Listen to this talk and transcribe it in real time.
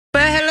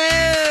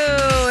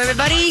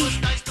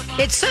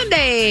everybody. It's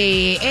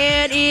Sunday,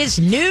 and it's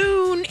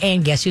noon.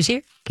 And guess who's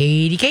here?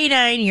 Katie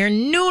K9, your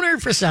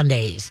nooner for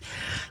Sundays.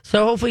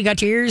 So hopefully you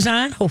got your ears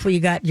on. Hopefully you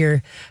got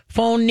your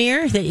phone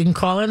near that you can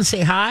call in and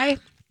say hi.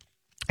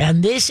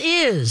 And this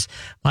is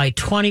my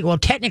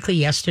technically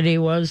yesterday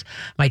was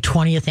my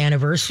 20th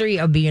anniversary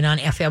of being on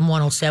FM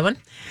 107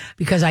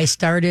 because I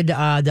started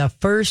the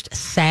first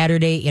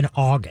Saturday in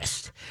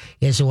August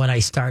is when I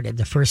started.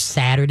 The first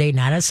Saturday,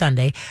 not a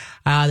Sunday.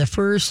 The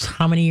first,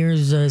 how many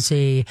years?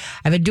 I've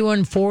been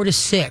doing 4 to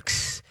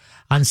 6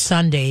 on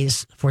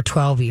Sundays for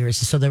 12 years.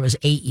 So there was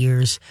 8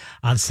 years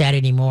on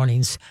Saturday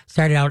mornings.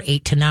 Started out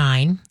 8 to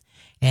 9,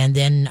 and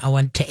then I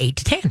went to 8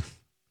 to 10.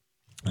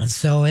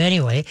 So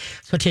anyway,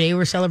 today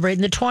we're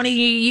celebrating the 20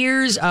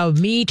 years of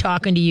me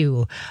talking to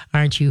you.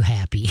 Aren't you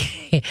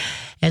happy?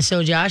 And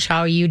so, Josh,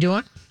 how are you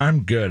doing?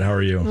 I'm good. How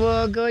are you?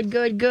 Well,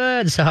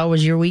 good. So how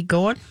was your week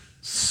going?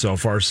 So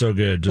far, so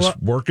good. Just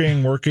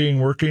working.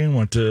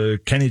 Went to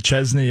Kenny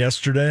Chesney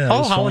yesterday.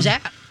 How was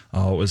that?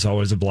 Oh, it was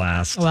always a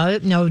blast. Well,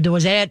 no,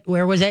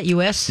 where was that,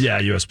 U.S.? Yeah,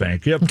 U.S.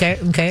 Bank. Yep.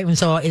 Okay. And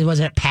so was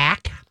it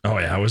packed? Oh,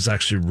 yeah, it was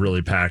actually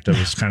really packed. I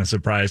was kind of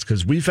surprised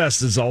because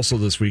WeFest is also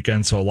this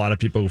weekend, so a lot of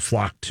people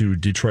flock to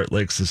Detroit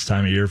Lakes this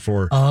time of year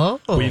for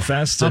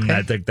WeFest, and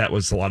I think that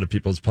was a lot of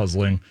people's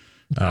puzzling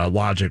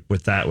logic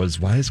with that was,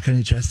 why is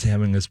Kenny Chesney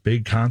having this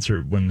big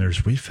concert when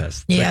there's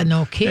WeFest? Yeah,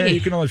 no kidding. Yeah, you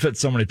can only fit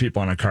so many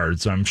people on a card,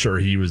 so I'm sure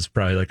he was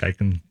probably like, I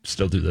can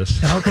still do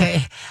this.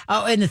 Okay.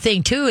 Oh, and the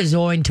thing, too, is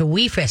going to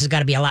WeFest has got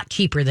to be a lot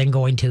cheaper than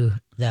going to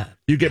the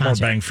You get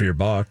concert. more bang for your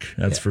buck,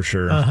 that's for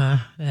sure.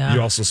 Yeah.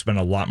 You also spend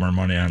a lot more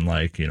money on,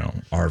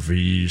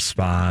 RV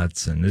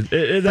spots, and it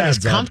But adds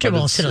it's up, comfortable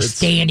but instead of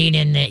standing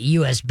in the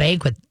U.S.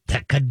 Bank with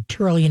a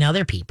quadrillion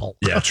other people.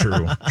 Yeah,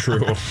 true.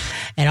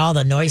 And all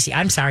the noisy.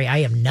 I'm sorry, I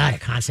am not a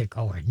concert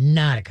goer.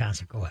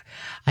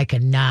 I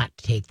cannot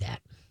take that.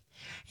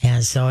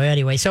 And so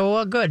anyway,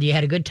 good. You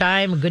had a good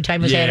time. A good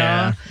time was that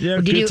all?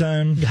 Yeah, good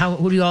time.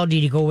 Who do you all? Did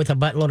you go with a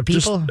buttload of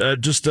people?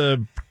 Just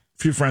a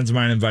few friends of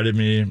mine invited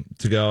me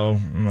to go.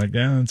 I'm like,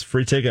 yeah, it's a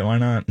free ticket. Why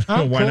not?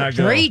 Oh, Why cool. not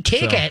go? Free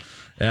ticket.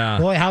 So, yeah.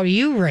 Boy, how do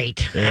you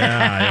rate?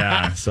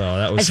 Yeah. So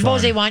that was I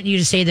suppose fun. they want you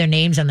to say their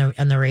names on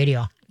the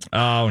radio.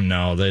 Oh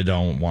no, they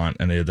don't want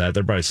any of that.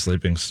 They're probably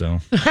sleeping still.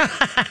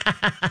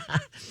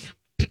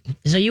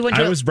 So you went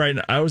to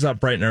I was up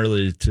bright and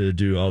early to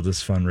do all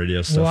this fun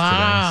radio stuff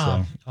Wow.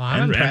 today. So. Well,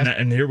 I'm impressed.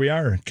 And here we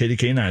are, Katie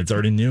K9. It's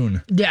already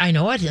noon. Yeah, I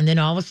know it. And then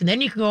all of a sudden,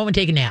 then you can go home and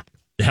take a nap.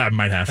 Yeah, I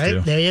might have Right?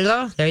 to. There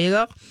you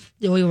go.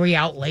 Were you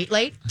out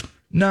late?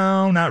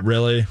 No, not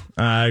really.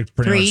 I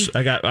pretty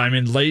 3?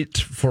 much. Late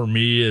for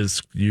me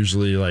is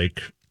usually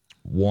like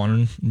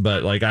 1,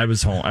 but I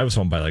was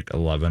home by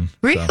 11.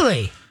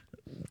 Really?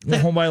 So.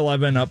 Home by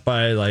 11, up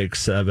by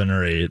 7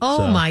 or 8.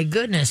 Oh, my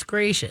goodness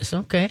gracious.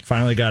 Okay.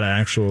 Finally got an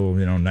actual,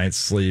 night's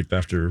sleep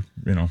after,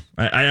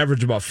 I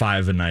average about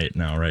 5 a night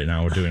now, right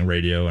now. We're doing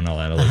radio and all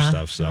that other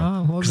stuff.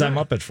 So, because I'm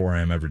up at 4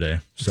 a.m. every day.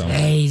 So,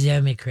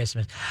 Merry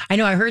Christmas. I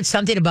know I heard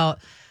something about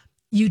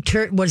you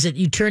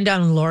turned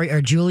down Lori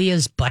or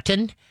Julia's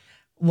button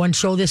one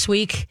show this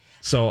week?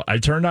 So I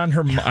turned on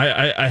her,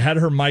 I had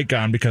her mic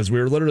on because we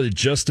were literally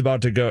just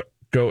about to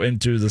go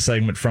into the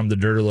segment from the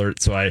Dirt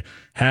Alert. So I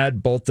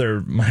had both their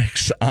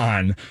mics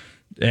on,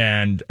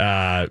 and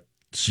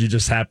she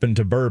just happened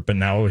to burp, and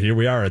now here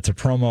we are. It's a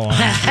promo on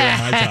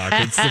My Talk.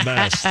 It's the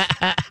best.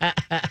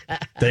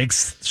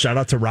 Thanks. Shout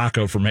out to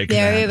Rocco for making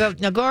that. There you go.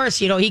 Now, of course,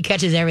 he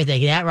catches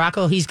everything. That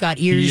Rocco, he's got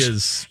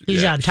ears.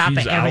 He's on top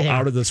of everything.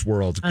 Out of this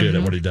world. Good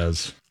at what he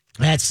does.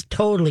 That's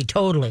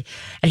totally.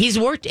 And he's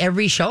worked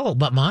every show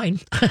but mine.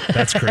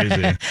 That's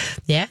crazy.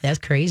 Yeah, that's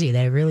crazy.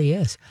 That really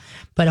is.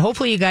 But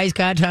hopefully you guys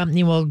got,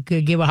 you will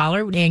give a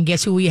holler. And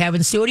guess who we have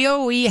in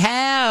studio? We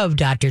have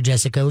Dr.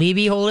 Jessica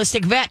Levy,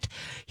 holistic vet,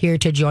 here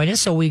to join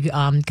us. So we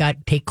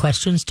take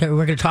questions.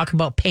 We're going to talk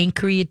about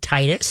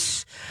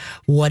pancreatitis,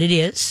 what it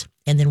is,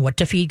 and then what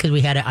to feed.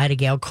 Because I had a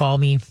gal call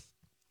me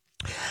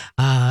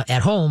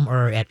at home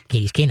or at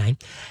Katie's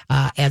K9.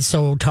 And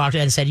so talked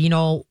and said,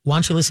 why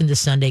don't you listen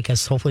this Sunday?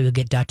 Because hopefully we'll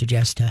get Dr.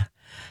 Jess to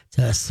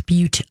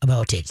spew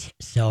about it.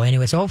 So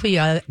anyway, hopefully you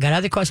got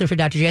other questions for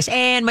Dr. Jess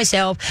and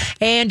myself,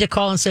 and to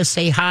call and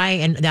say hi.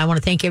 And I want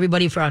to thank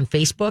everybody for on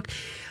Facebook.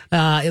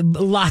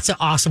 Lots of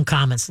awesome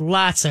comments,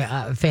 lots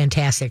of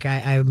fantastic.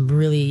 I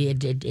really,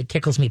 it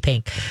tickles me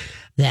pink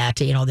that,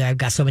 that I've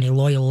got so many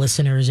loyal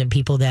listeners and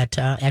people that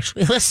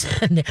actually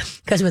listen,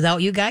 because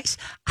without you guys,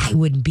 I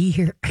wouldn't be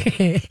here.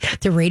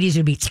 The radios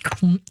would be,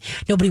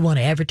 nobody want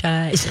to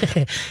advertise.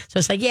 So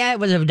it's it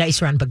was a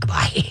nice run, but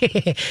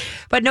goodbye.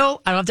 But no,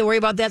 I don't have to worry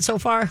about that so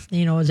far.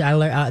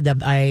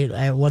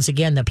 I once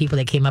again, the people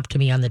that came up to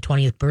me on the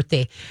 20th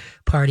birthday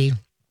party,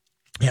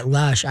 at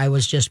Lush, I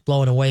was just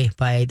blown away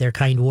by their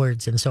kind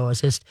words. And so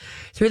it's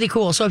really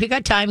cool. So if you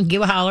got time,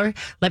 give a holler.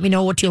 Let me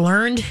know what you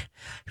learned.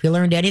 If you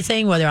learned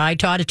anything, whether I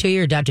taught it to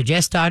you or Dr.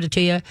 Jess taught it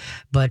to you.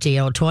 But,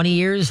 20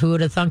 years, who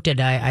would have thunk it?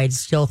 I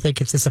still think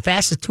it's the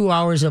fastest 2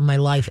 hours of my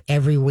life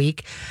every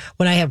week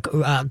when I have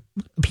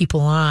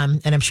people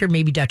on. And I'm sure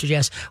maybe Dr.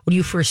 Jess, when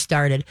you first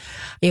started,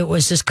 it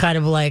was just kind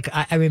of like,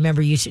 I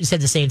remember you said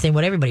the same thing,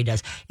 what everybody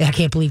does. I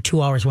can't believe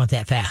 2 hours went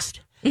that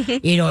fast.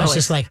 It's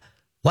just like,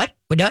 what?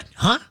 We're done?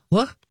 Huh?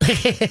 What?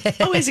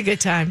 Always a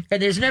good time.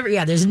 And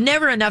there's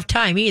never enough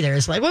time either.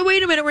 It's like, well,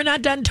 wait a minute, we're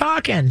not done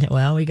talking.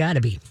 Well, we got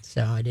to be.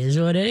 So it is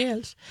what it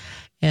is.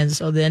 And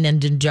so then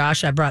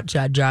Josh, I brought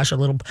Josh a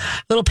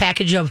little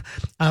package of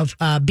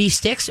beef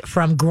sticks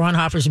from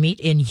Gronhofer's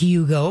Meat in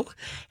Hugo.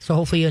 So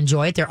hopefully you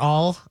enjoy it. They're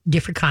all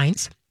different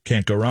kinds.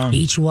 Can't go wrong.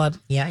 Each one.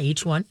 You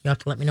have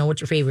to let me know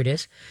what your favorite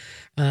is.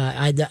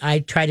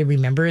 I try to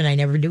remember, and I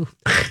never do.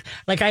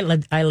 Like I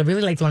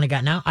really like the one I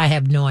got now. I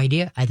have no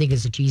idea. I think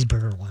it's a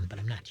cheeseburger one, but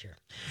I'm not sure.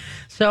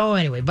 So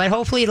anyway, but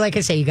hopefully, like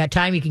I say, you got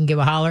time. You can give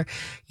a holler.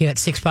 You got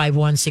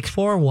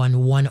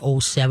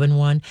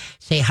 651-641-1071.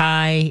 Say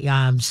hi.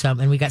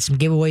 And we got some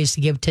giveaways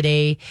to give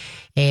today,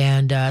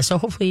 and so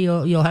hopefully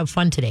you'll have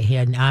fun today.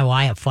 And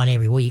I have fun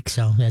every week,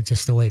 so that's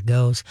just the way it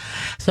goes.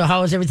 So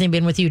how has everything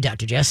been with you,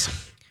 Dr.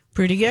 Jess?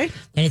 Pretty good.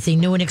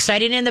 Anything new and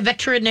exciting in the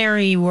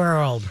veterinary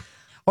world?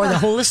 Or the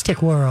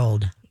holistic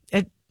world?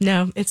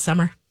 No, it's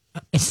summer.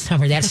 It's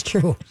summer. That's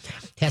true.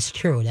 That's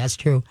true.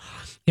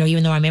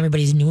 Even though I'm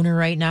everybody's nooner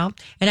right now.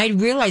 And I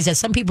realize that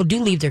some people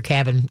do leave their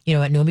cabin,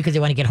 at noon because they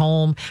want to get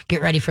home,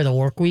 get ready for the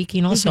work week,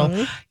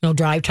 So,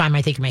 drive time,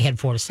 I think in my head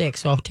 4 to 6.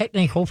 So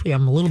technically, hopefully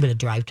I'm a little bit of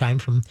drive time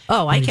from.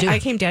 Oh, I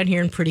came down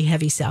here in pretty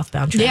heavy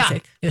southbound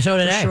traffic. Yeah, so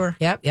did I. Sure.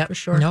 Yep. For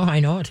sure. No, I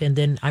know it. And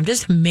then I'm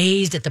just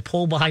amazed at the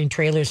pull behind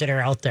trailers that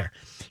are out there.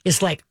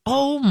 It's like,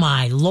 oh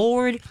my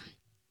Lord.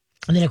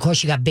 And then, of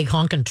course, you got big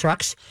honking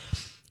trucks,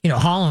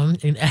 hauling.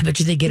 And I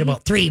bet you they get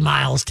about 3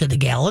 miles to the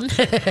gallon.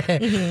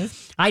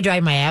 I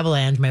drive my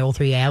Avalanche, my old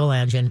 03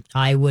 Avalanche, and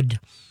I would,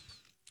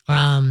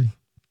 everybody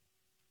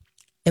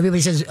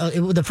says,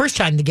 the first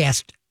time the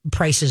gas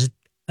prices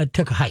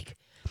took a hike,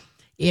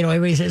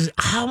 everybody says,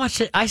 how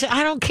much? I said,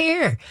 I don't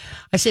care.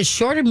 I said,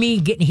 short of me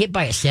getting hit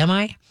by a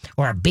semi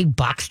or a big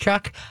box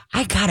truck,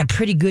 I got a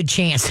pretty good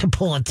chance of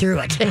pulling through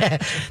it.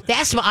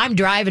 I'm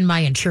driving my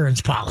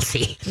insurance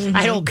policy.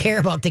 I don't care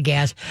about the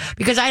gas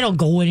because I don't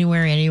go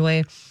anywhere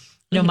anyway.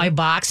 My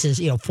box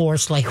is,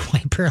 Forest Lake,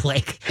 White Bear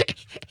Lake,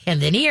 and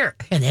then here,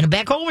 and then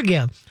back home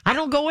again. I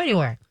don't go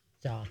anywhere.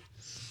 So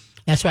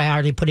that's why I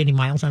hardly put any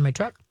miles on my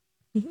truck.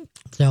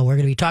 So we're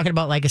going to be talking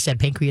about, like I said,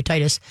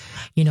 pancreatitis,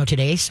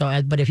 today.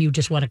 So, but if you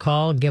just want to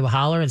call and give a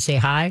holler and say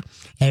hi,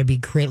 it'd be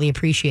greatly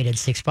appreciated.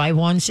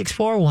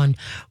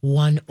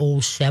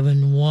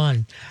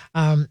 651-641-1071.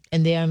 And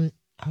then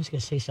I was going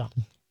to say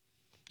something.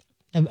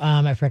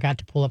 I forgot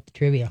to pull up the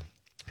trivia.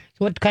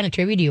 So what kind of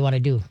trivia do you want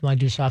to do? You want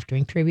to do soft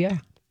drink trivia?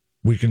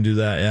 We can do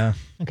that, yeah.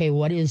 Okay,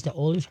 what is the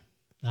oldest?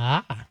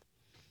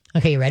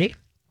 Okay, you ready?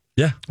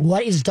 Yeah.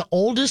 What is the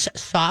oldest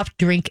soft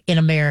drink in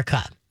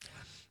America?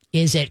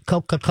 Is it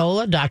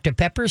Coca-Cola, Dr.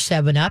 Pepper,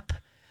 7-Up,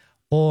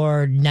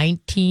 or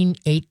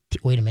 1980?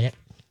 Wait a minute.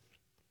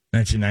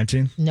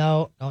 1919?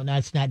 No,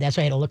 that's not. That's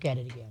why I had to look at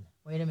it again.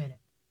 Wait a minute.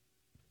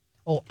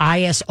 Oh,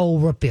 ISO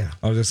root beer.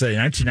 I was going to say,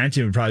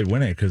 1919 would probably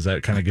win it because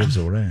that kind of gives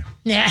it away.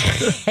 Yeah.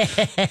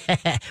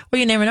 Well,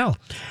 you never know.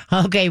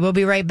 Okay, we'll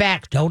be right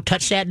back. Don't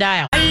touch that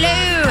dial.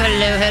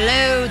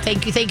 Hello.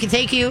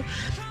 Thank you.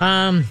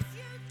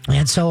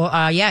 And so,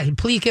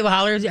 please give a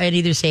holler and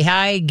either say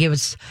hi, give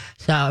us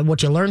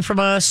what you learned from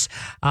us,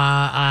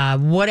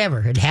 whatever.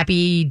 And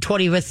happy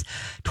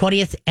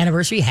 20th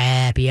anniversary.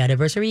 Happy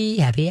anniversary.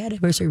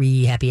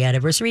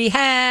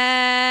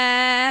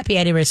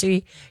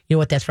 You know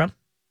what that's from?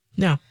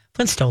 No.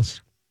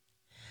 Flintstones.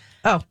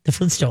 Oh. The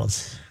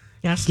Flintstones.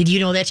 Yes. Did you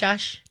know that,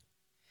 Josh?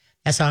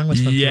 That song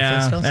was from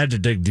Flintstones? I had to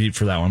dig deep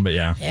for that one, but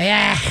yeah.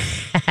 Yeah.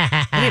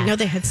 I didn't know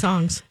they had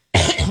songs.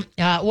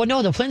 Well,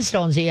 no, the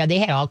Flintstones, they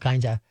had all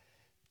kinds of,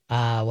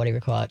 what do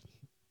you call it?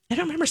 I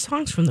don't remember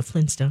songs from the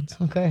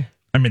Flintstones. Okay.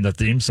 I mean, the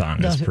theme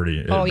song is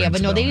pretty. Oh, yeah,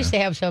 but no, they used to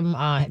have some.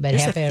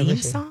 There's a theme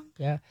song?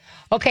 Yeah.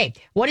 Okay,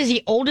 what is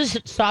the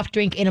oldest soft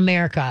drink in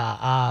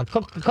America?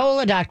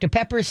 Coca-Cola, Dr.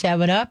 Pepper,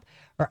 7-Up,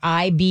 or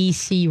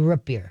IBC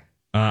root beer?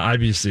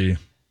 IBC.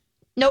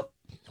 Nope.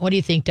 What do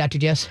you think, Dr.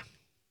 Jess?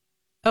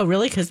 Oh,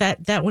 really? Because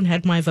that one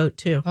had my vote,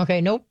 too.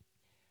 Okay, nope.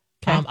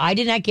 Okay. I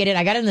did not get it.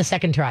 I got it in the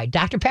second try.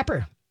 Dr.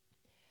 Pepper.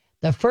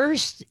 The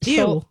first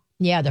sold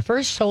in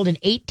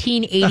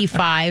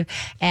 1885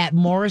 at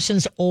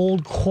Morrison's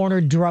Old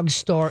Corner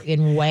Drugstore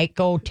in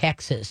Waco,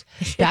 Texas.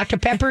 Dr.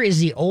 Pepper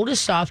is the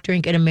oldest soft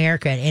drink in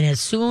America, and it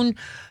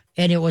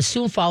was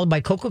soon followed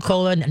by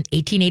Coca-Cola in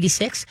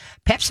 1886,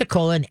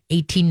 Pepsi-Cola in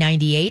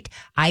 1898,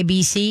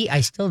 IBC, I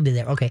still did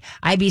that, okay,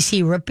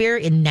 IBC root beer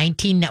in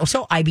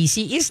so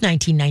IBC is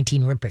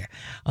 1919 root beer,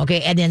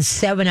 okay, and then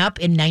 7-Up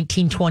in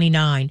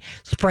 1929,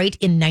 Sprite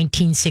in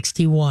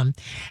 1961,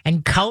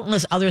 and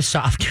countless other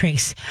soft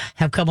drinks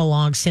have come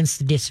along since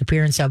the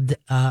disappearance of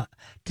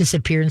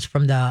disappearance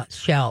from the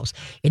shelves.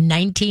 In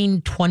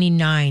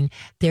 1929,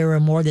 there were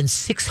more than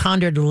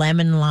 600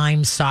 lemon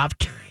lime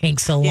soft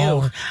drinks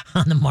alone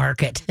on the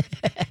market.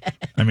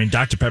 I mean,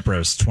 Dr. Pepper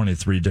has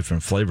 23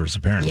 different flavors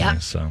apparently. Yeah.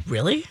 So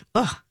Really?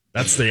 Oh,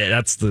 that's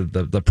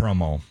the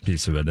promo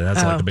piece of it. It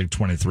has like a big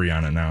 23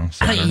 on it now.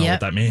 So I don't know what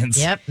that means.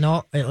 Yep.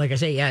 No, like I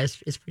say, yeah,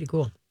 it's pretty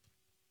cool.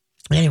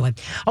 Anyway,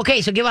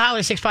 okay, so give a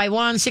holler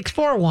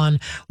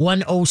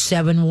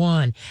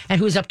 651-641-1071. And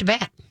who's up to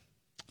bat?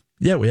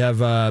 Yeah, we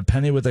have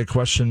Penny with a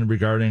question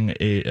regarding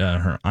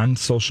her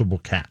unsociable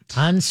cat.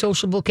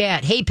 Unsociable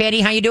cat. Hey,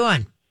 Penny, how you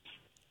doing?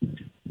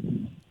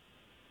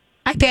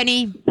 Hi,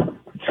 Penny.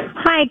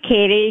 Hi,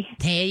 Katie.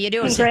 Hey, you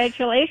doing?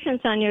 Congratulations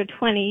on your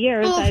 20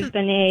 years. Oh. I've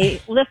been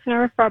a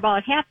listener for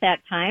about half that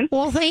time.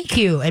 Well, thank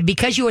you. And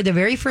because you were the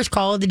very first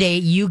call of the day,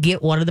 you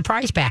get one of the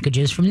prize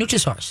packages from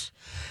Nutrisource.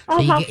 Oh,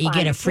 So how you fun.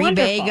 get a free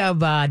Wonderful. bag of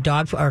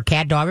dog or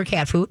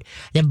cat food.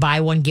 Then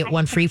buy one, get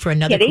one free for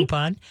another Kitty?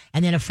 coupon,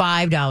 and then a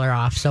 $5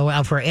 off.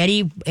 So for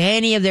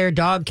any of their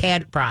dog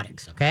cat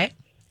products. Okay.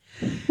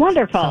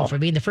 Wonderful. So for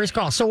being the first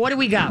call. So what do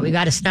we got? We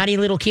got a snotty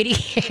little kitty.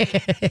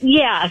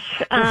 Yes.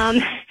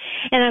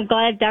 And I'm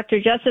glad Dr.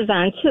 Jess is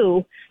on,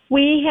 too.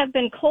 We have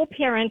been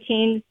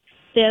co-parenting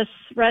this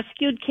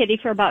rescued kitty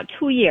for about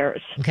 2 years.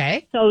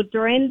 Okay. So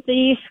during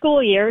the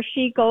school year,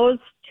 she goes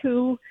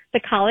to the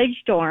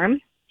college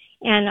dorm,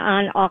 and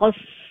on all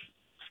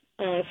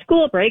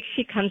school breaks,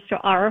 she comes to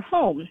our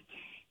home.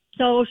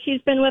 So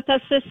she's been with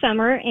us this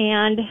summer,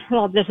 and,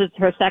 well, this is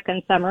her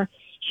second summer.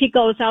 She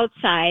goes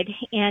outside,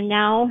 and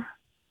now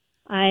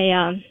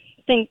I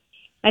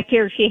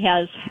fear she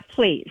has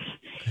fleas.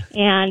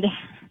 And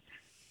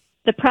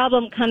the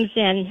problem comes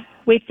in,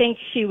 we think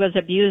she was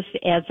abused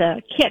as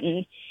a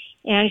kitten,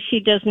 and she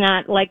does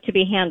not like to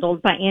be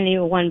handled by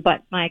anyone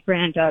but my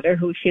granddaughter,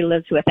 who she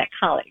lives with at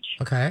college.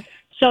 Okay.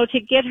 So to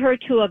get her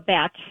to a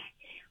vet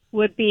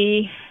would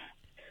be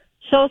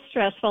so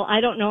stressful.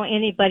 I don't know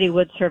anybody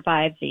would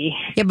survive the...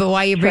 Yeah, but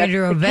why you bring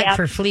her to a vet cat.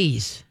 for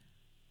fleas?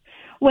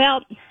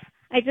 Well,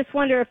 I just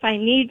wonder if I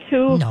need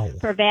to No.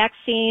 for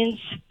vaccines,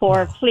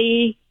 for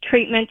flea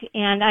treatment,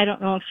 and I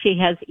don't know if she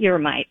has ear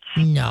mites.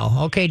 No.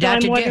 Okay, So I'm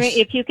Dr. wondering Jess.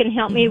 if you can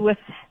help me with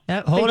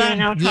Hold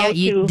figuring on. out how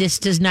to... This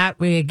does not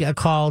rig a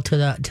call to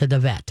the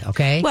vet.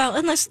 Okay. well,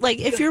 unless like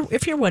if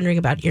you're wondering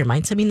about ear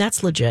mites, I mean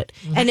that's legit.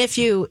 And if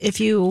you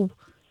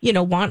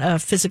want a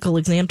physical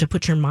exam to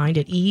put your mind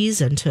at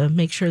ease and to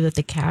make sure that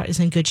the cat is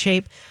in good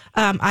shape,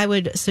 I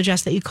would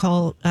suggest that you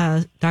call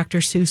Dr.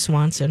 Sue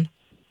Swanson.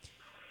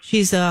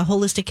 She's a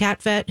holistic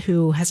cat vet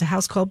who has a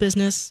house call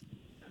business.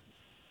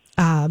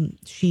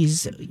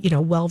 She's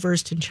well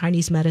versed in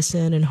Chinese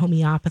medicine and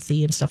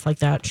homeopathy and stuff like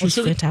that. She's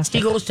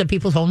fantastic. She goes to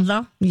people's homes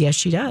now? Yes,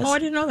 she does. Oh, I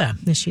didn't know that.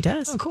 Yes, she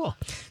does. Oh, cool.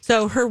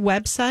 So her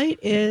website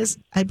is,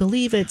 I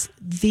believe it's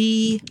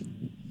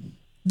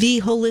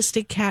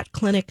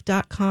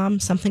theholisticatclinic.com,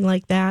 something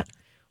like that.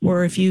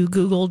 Or if you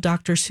Google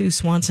Dr. Sue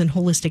Swanson,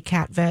 Holistic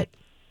Cat Vet,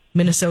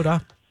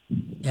 Minnesota,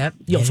 Yep.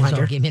 you'll find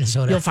her.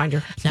 Minnesota. You'll find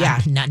her.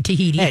 Not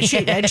Tahiti.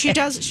 And she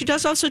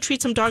does also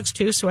treat some dogs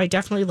too. So I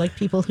definitely like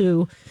people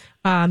who,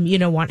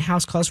 want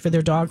house calls for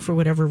their dog for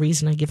whatever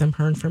reason. I give them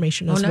her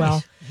information as nice.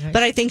 well. Nice.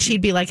 But I think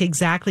she'd be like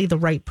exactly the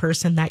right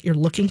person that you're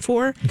looking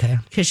for. Okay.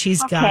 Because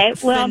she's Okay,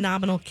 got well,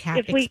 phenomenal cat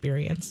if we-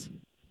 experience.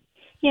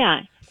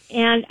 Yeah,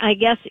 and I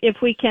guess if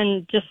we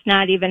can just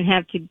not even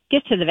have to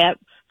get to the vet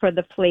for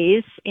the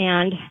fleas,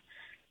 and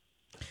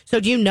So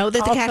do you know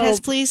that the cat also, has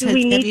fleas? we have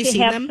need you to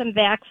seen have them? some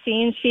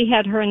vaccines. She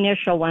had her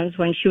initial ones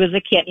when she was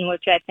a kitten,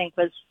 which I think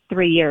was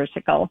 3 years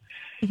ago.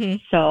 Mm-hmm.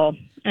 So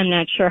I'm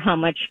not sure how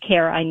much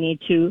care I need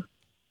to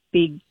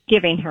be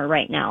giving her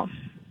right now.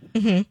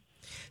 Mm-hmm.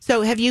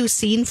 So have you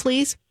seen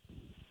fleas?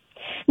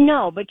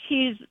 No, but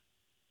she's,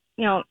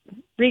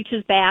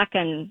 reaches back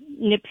and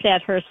nips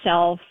at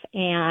herself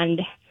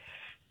and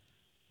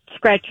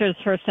scratches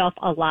herself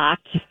a lot.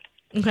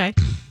 Okay.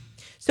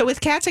 So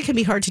with cats, it can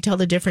be hard to tell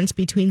the difference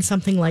between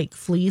something like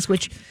fleas,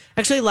 which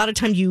actually a lot of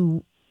time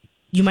you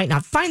might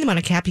not find them on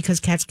a cat because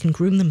cats can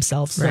groom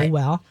themselves so Right.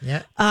 well.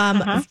 Yeah.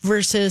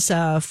 Versus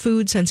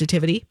food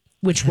sensitivity,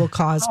 which will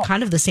cause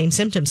kind of the same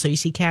symptoms. So you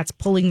see cats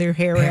pulling their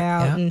hair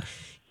out Yeah. and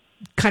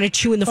kind of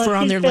chewing the fur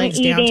on she's their been legs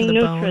down to eating the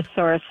bone.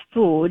 Nutrisource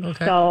food,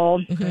 Okay. so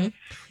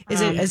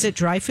Is it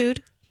dry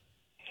food?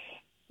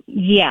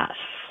 yes.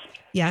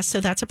 Yes, so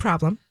that's a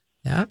problem.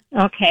 Yeah.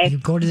 Okay. You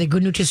go to the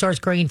Good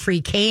Nutrisource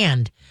grain-free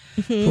canned.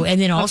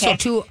 And then also, Okay.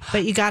 too,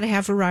 But you got to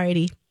have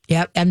variety.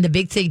 yep. And the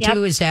big thing, Yep.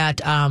 too, is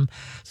that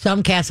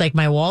some cats, like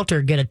my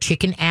Walter, get a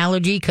chicken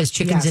allergy because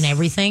chicken's in Yes.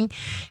 everything.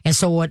 And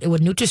so with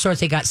Nutrisource,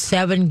 they got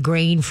 7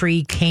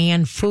 grain-free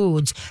canned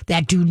foods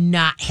that do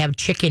not have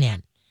chicken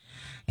in.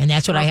 And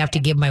that's what I have to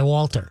give my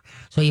Walter.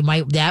 So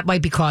that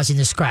might be causing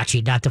the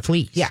scratchy, not the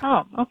fleas. Yeah.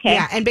 Oh, okay.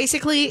 Yeah, and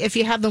basically, if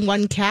you have the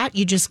one cat,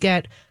 you just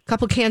get a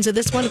couple cans of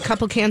this one, a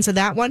couple cans of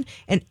that one,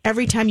 and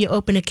every time you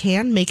open a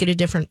can, make it a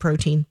different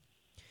protein.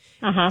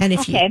 Uh-huh. And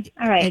if okay. you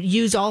All right.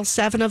 use all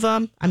 7 of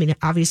them, I mean,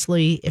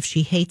 obviously, if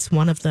she hates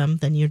one of them,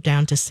 then you're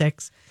down to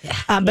 6.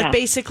 But Yeah.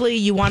 basically,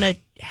 you want to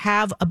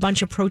have a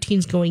bunch of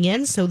proteins going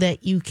in so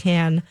that you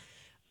can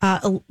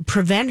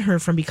prevent her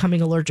from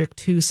becoming allergic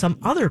to some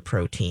other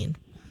protein.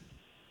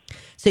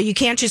 So you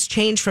can't just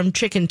change from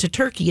chicken to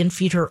turkey and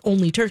feed her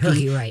only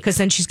turkey, right? Because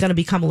then she's going to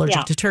become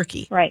allergic to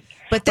turkey, right?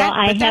 But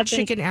that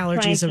chicken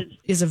allergy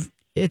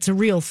is a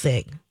real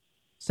thing.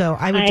 So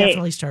I would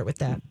definitely start with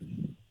that.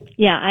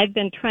 Yeah, I've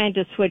been trying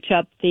to switch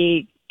up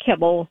the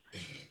kibble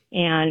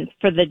and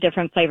for the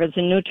different flavors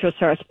in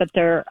Nutrisource, but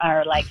there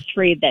are like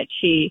 3 that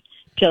she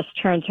just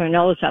turns her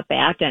nose up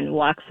at and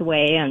walks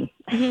away.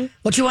 And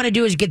what you want to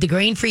do is get the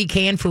grain-free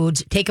canned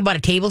foods, take about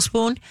a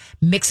tablespoon,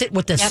 mix it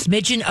with a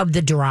smidgen of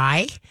the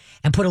dry,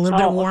 and put a little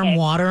bit of warm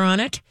water on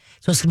it.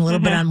 So it's a little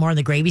bit on more on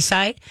the gravy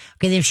side.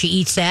 Okay, then if she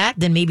eats that,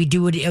 then maybe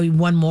do it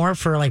one more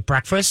for like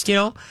breakfast,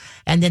 and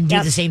then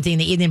do the same thing.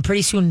 And then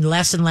pretty soon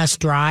less and less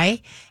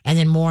dry, and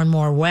then more and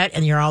more wet,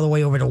 and you're all the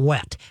way over to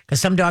wet.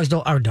 Because some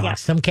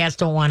some cats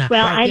don't want to.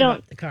 Well, I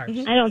don't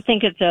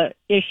think it's a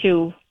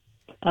issue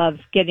of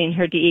getting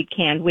her to eat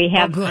canned.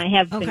 I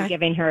have been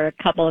giving her a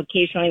couple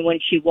occasionally when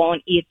she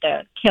won't eat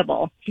the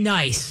kibble.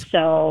 Nice.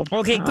 So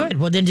okay, good.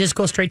 Well, then just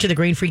go straight to the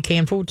grain-free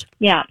canned foods.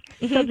 Yeah.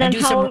 So then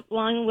how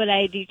long would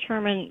I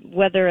determine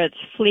whether it's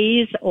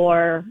fleas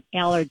or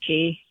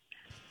allergy?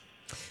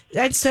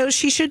 And so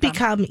she should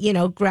become,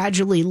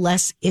 gradually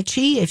less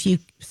itchy if you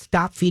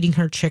stop feeding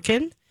her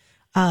chicken.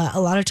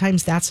 A lot of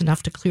times that's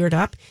enough to clear it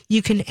up.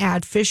 You can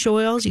add fish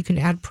oils. You can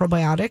add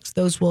probiotics.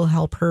 Those will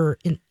help her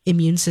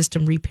immune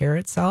system repair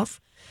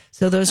itself.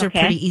 So those are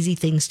pretty easy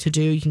things to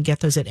do. You can get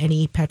those at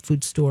any pet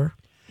food store.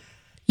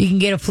 You can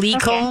get a flea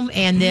comb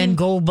and then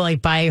go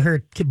by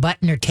her butt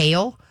and her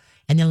tail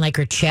and then like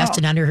her chest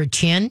and under her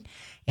chin.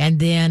 And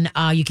then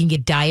you can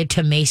get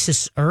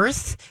Diatomaceous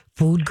Earth,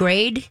 food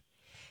grade.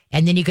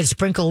 And then you can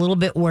sprinkle a little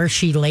bit where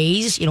she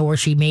lays, where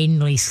she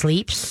mainly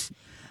sleeps.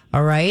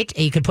 All right.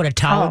 And you could put a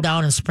towel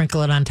down and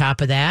sprinkle it on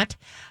top of that.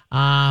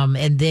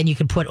 And then you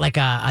can put like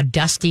a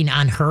dusting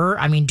on her.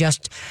 I mean,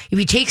 just if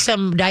you take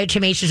some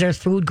Diatomaceous Earth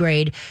food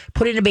grade,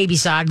 put it in a baby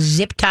sock,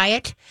 zip tie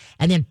it,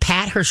 and then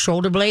pat her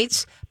shoulder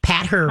blades,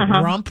 pat her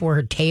rump where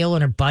her tail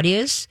and her butt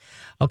is.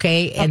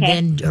 Okay. And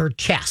then her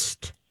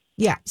chest.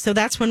 Yeah, so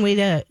that's one way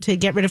to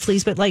get rid of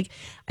fleas. But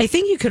I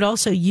think you could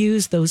also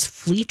use those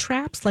flea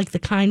traps, like the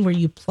kind where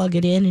you plug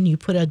it in and you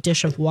put a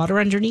dish of water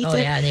underneath it. Oh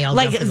yeah, they all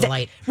jump for the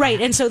light. Right,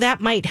 Yeah. And so that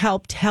might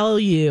help tell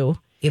you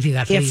if you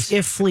got fleas.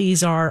 If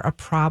fleas are a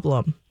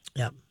problem.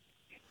 Yep.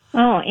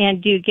 Oh,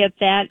 and do you get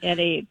that at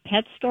a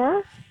pet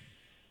store?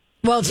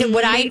 Well, so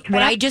what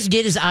I just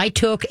did is I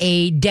took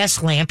a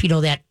desk lamp,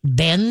 that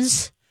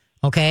bends.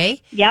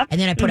 Okay. Yep. And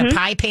then I put a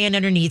pie pan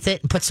underneath it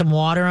and put some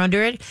water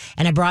under it.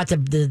 And I brought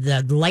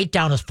the light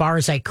down as far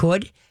as I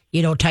could,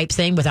 type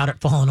thing without it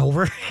falling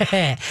over.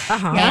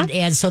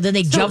 And so then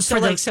they jumped for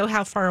the. So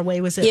how far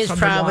away was it is from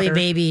probably the water?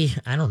 maybe,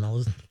 I don't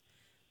know,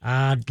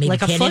 maybe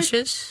like 10 a foot?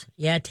 inches.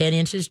 Yeah, 10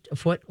 inches, a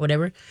foot,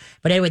 whatever.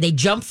 But anyway, they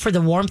jump for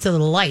the warmth of the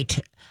light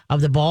of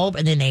the bulb,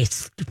 and then they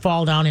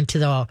fall down into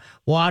the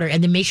water.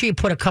 And then make sure you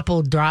put a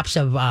couple drops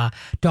of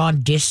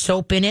Dawn dish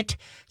soap in it,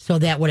 so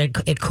that when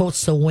it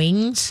coats the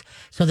wings,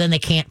 so then they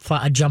can't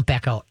jump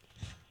back out.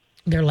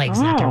 Their legs,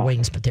 not their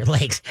wings, but their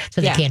legs,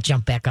 so they can't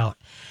jump back out.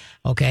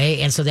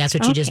 Okay, and so that's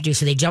what you just do.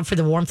 So they jump for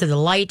the warmth of the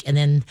light,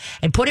 and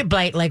put it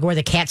by like where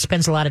the cat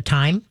spends a lot of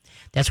time.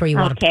 That's where you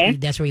want to.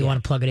 That's where you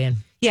want to plug it in.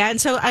 Yeah,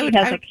 and so I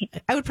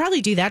would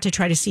probably do that to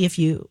try to see if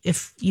you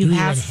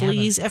have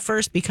fleas at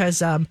first,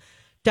 because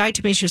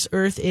Diatomaceous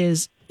Earth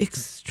is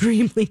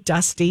extremely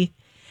dusty,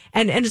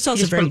 and it's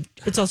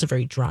also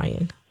very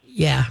drying.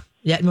 Yeah.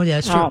 Yeah, no,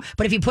 that's true.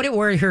 But if you put it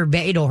where her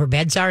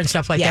beds are and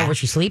stuff like that, where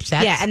she sleeps,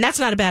 and that's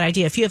not a bad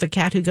idea. If you have a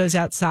cat who goes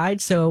outside,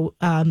 so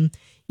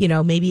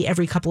maybe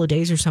every couple of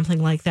days or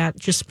something like that,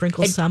 just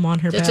sprinkle some on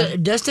her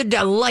bed. Just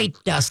a light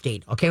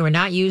dusting. Okay, we're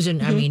not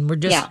using. I mean, we're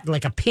just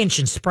like a pinch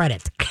and spread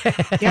it.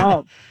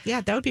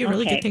 Yeah, that would be a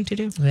really good thing to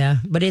do. Yeah,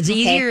 but it's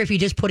easier if you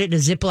just put it in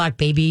a Ziploc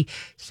baby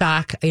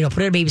sock. Put it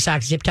in a baby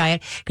sock, zip tie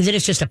it, because then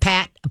it's just a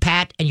pat,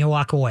 and you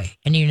walk away,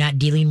 and you're not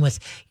dealing with,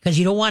 because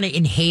you don't want to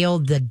inhale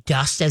the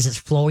dust as it's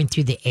flowing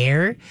through the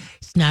air.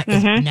 It's not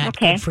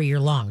good for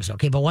your lungs.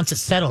 Okay, but once it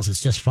settles,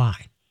 it's just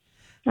fine.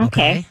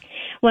 Okay.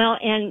 Well,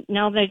 and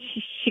now that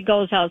she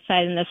goes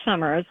outside in the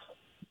summers,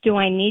 do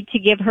I need to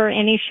give her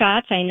any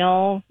shots? I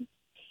know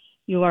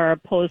you are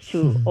opposed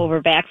to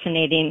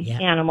over-vaccinating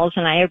animals,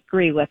 and I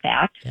agree with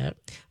that. Yep.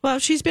 Well,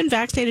 if she's been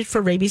vaccinated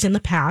for rabies in the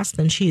past,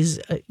 then she's,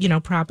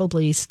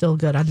 probably still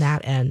good on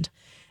that end.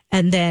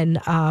 And then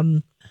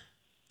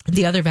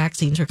the other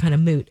vaccines are kind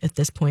of moot at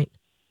this point.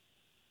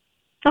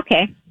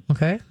 Okay.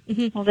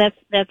 Mm-hmm. Well,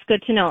 that's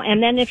good to know.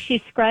 And then if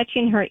she's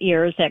scratching her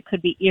ears, that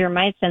could be ear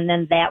mites, and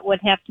then that would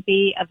have to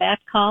be a vet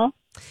call?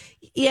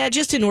 Yeah,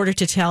 just in order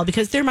to tell,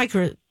 because they're I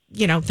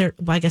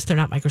guess they're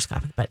not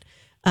microscopic, but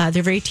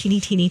they're very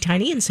teeny,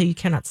 tiny, and so you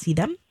cannot see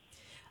them.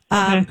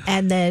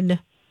 And then,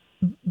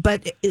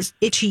 but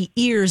itchy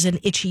ears and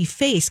itchy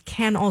face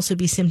can also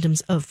be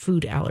symptoms of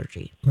food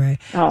allergy. Right.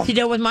 Oh.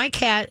 So, with my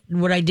cat,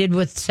 what I did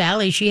with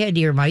Sally, she had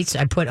ear mites.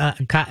 I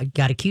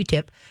got a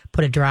Q-tip,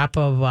 put a drop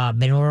of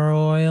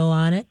mineral oil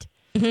on it,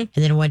 and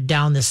then went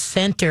down the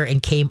center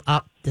and came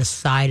up the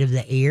side of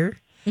the ear.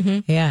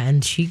 Yeah,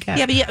 and she got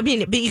Yeah, but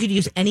you could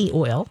use any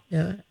oil,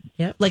 yeah.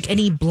 like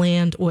any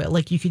bland oil.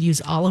 Like you could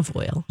use olive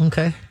oil,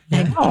 Okay.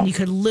 Yeah. and you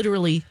could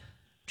literally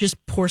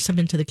just pour some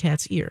into the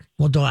cat's ear.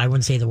 Well, I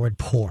wouldn't say the word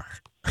pour.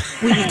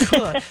 Well, you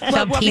could.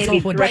 Some people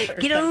would drip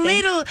or get a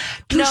something.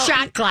 little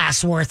shot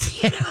glass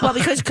worth. You know? Well,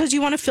 because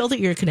you want to fill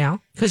the ear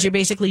canal, because you're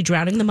basically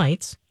drowning the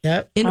mites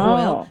Yep. in Oh.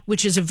 oil,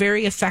 which is a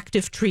very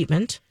effective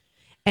treatment,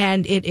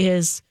 and it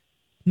is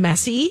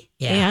messy,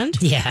 Yeah. and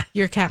Yeah.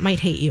 your cat might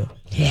hate you.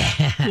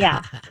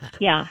 Yeah.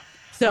 Yeah.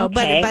 So,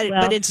 Okay,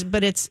 well-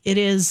 it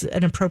is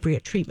an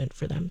appropriate treatment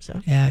for them.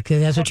 So, Yeah,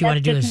 because that's what you want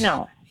to do. That's Is good to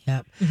know.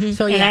 Yep. Mm-hmm.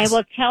 So And I yes,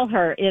 will tell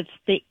her it's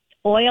the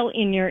oil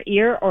in your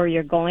ear or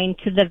you're going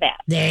to the vet.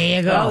 there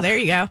you go. oh, there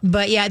you go.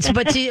 But yeah,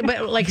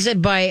 but like I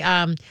said,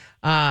 by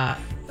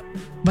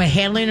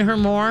handling her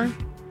more,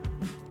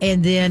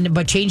 and then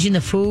by changing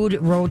the food,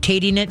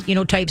 rotating it,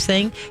 type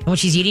thing. And when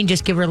she's eating,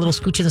 just give her a little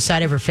scooch in the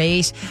side of her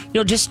face.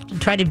 Just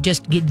try to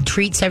just get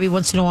treats every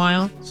once in a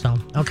while. So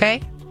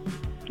okay,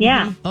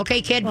 Yeah.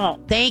 okay, kid. Well,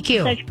 Thank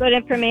you. Such good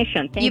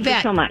information. Thank you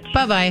bet. so much.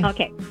 Bye-bye.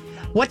 Okay.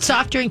 What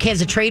soft drink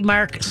has a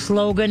trademark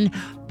slogan?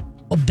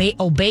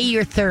 Obey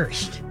your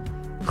thirst.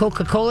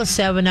 Coca-Cola,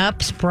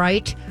 7-Up,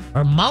 Sprite,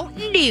 or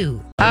Mountain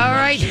Dew. All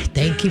right.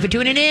 Thank you for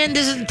tuning in.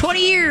 This is 20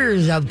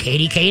 years of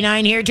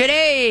KDK9 here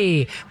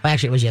today. Well,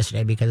 actually, it was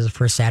yesterday because it was the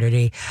first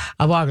Saturday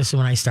of August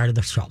when I started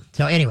the show.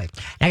 So anyway,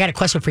 I got a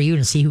question for you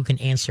to see who can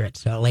answer it.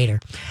 So later.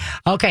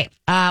 Okay.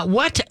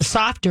 What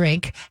soft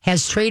drink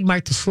has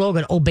trademarked the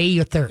slogan, Obey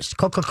your thirst?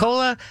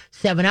 Coca-Cola,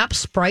 7-Up,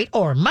 Sprite,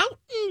 or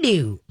Mountain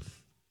Dew?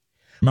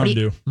 Mountain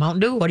Dew. Mountain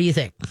Dew? What do you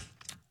think?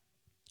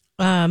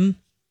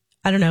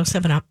 I don't know,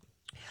 7-Up.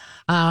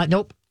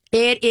 Nope.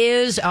 It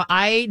is.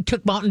 I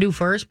took Mountain Dew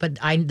first, but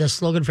the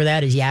slogan for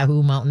that is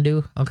Yahoo Mountain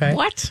Dew. Okay.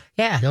 What?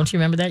 Yeah. Don't you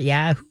remember that?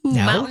 Yahoo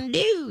Mountain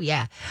Dew.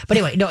 Yeah. But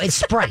anyway, no, it's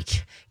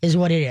Sprite is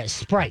what it is.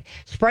 Sprite.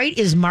 Sprite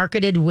is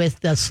marketed with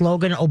the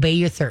slogan Obey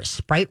your thirst.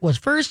 Sprite was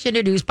first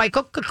introduced by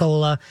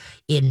Coca-Cola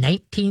in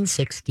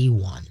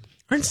 1961.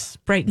 Aren't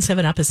Sprite and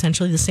 7-Up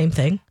essentially the same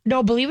thing?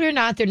 No, believe it or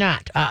not, they're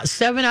not.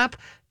 7-Up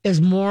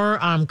is more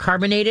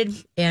carbonated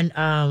and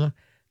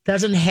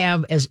doesn't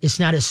have it's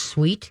not as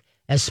sweet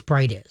as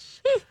Sprite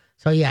is.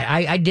 So yeah,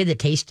 I did the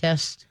taste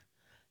test,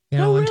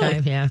 one really?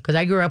 time. Yeah, because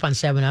I grew up on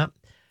 7-Up,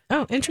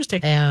 Oh,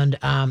 interesting. and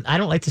I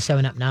don't like the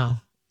 7-Up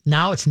now.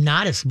 Now it's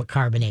not as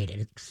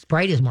carbonated.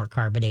 Sprite is more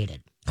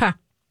carbonated. Huh.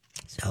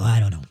 So I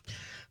don't know.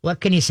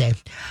 What can you say?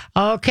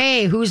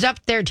 Okay, who's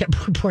up there?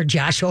 Poor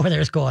Josh over there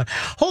is going,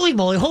 holy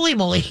moly, holy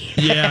moly.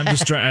 Yeah, I'm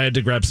just trying. I had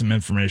to grab some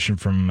information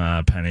from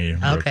Penny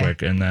real Okay.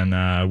 quick, and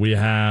then we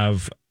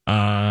have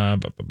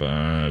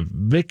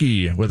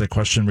Vicky with a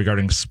question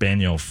regarding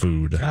spaniel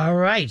food. All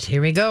right,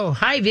 here we go.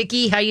 Hi,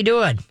 Vicky. How you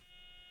doing?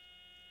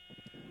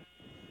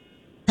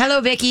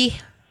 Hello, Vicky.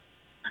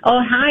 Oh,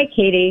 hi,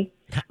 Katie.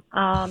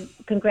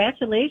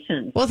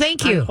 Congratulations. Well,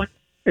 thank on you. 20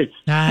 years.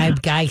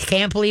 I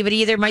can't believe it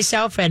either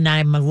myself, and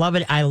I love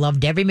it. I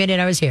loved every minute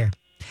I was here.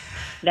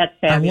 That's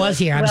I fabulous. was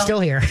here. I'm Well, still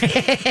here.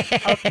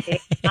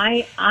 Okay.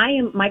 I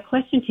am. My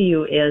question to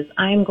you is: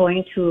 I am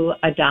going to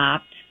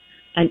adopt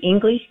an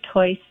English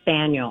Toy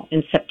Spaniel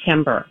in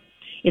September.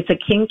 It's a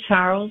King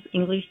Charles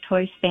English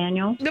Toy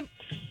Spaniel,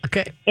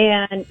 Okay.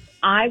 and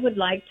I would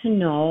like to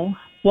know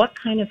what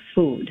kind of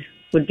food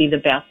would be the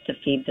best to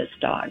feed this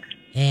dog.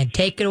 And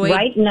take it away.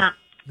 Right now,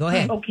 Go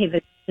ahead. Okay,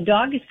 the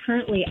dog is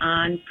currently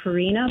on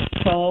Purina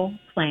Pro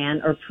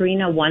Plan or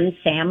Purina One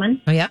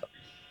Salmon, Oh, yeah.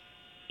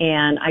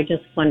 and I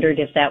just wondered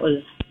if that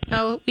was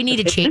Oh, we need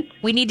to change.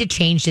 We need to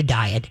change the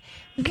diet.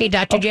 Okay,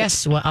 Dr.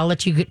 Jess. Well, I'll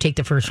let you take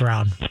the first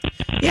round.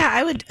 Yeah,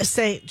 I would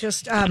say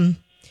just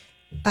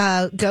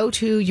go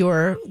to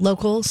your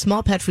local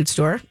small pet food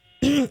store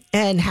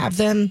and have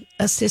them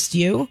assist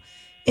you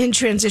in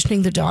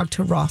transitioning the dog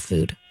to raw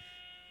food.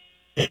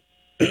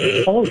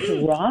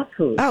 to raw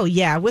food. Oh,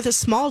 yeah. With a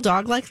small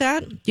dog like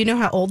that, do you know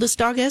how old this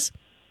dog is?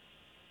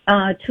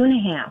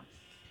 2.5.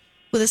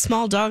 With a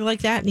small dog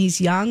like that and he's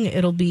young,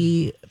 it'll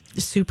be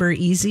super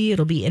easy.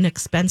 It'll be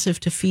inexpensive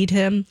to feed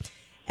him.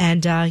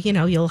 And,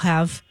 you'll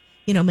have,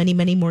 many,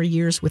 many more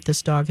years with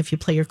this dog if you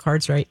play your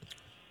cards right.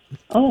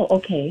 Oh,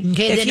 okay.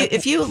 Okay. then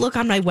If you look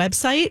on my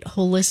website,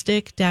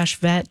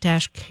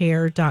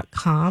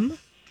 holistic-vet-care.com,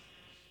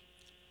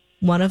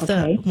 one of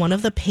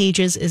the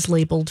pages is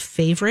labeled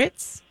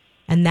favorites,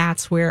 and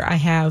that's where I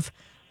have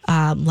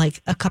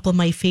like a couple of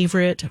my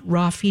favorite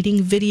raw feeding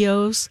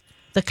videos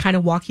that kind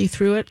of walk you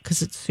through it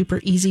because it's super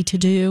easy to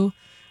do.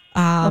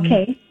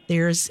 Okay.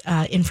 There's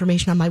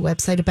information on my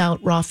website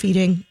about raw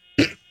feeding.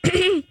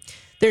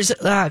 There's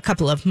a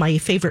couple of my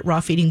favorite raw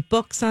feeding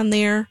books on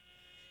there.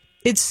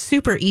 It's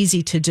super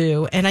easy to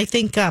do. And I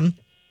think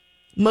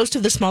most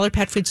of the smaller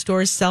pet food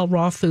stores sell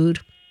raw food.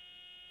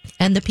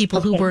 And the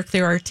people who work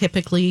there are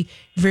typically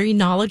very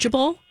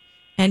knowledgeable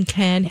and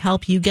can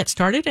help you get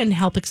started and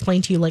help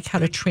explain to you like how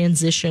to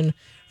transition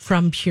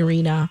from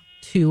Purina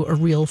to a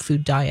real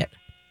food diet.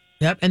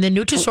 Yep. And then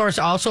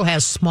Nutrisource also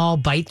has small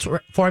bite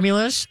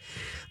formulas.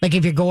 Like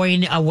if you're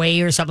going away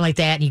or something like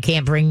that and you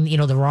can't bring,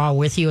 the raw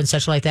with you and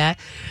such like that,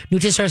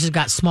 Nutrisource has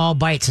got small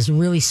bites. It's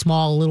really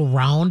small, little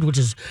round, which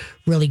is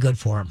really good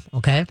for them.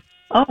 Okay.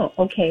 Oh,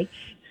 okay.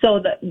 So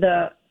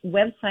the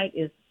website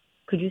is,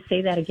 could you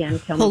say that again?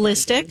 Tell me.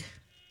 Holistic.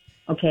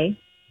 Okay.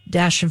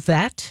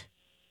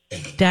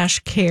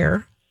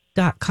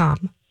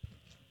 -vet-care.com.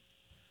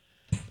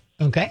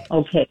 Okay.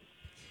 Okay.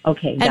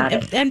 Okay. Got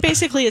it. And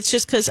basically it's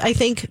just because I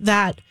think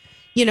that,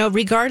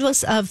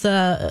 regardless of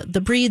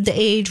the breed, the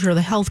age, or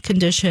the health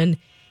condition,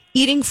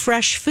 eating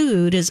fresh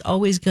food is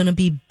always going to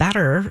be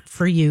better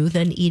for you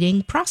than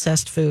eating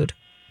processed food.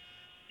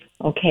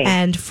 Okay.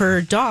 And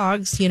for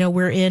dogs,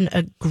 we're in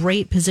a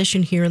great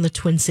position here in the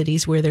Twin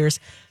Cities where there's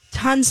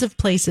tons of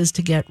places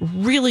to get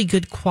really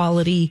good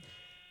quality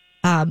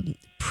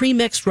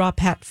pre-mixed raw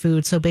pet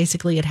food. So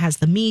basically it has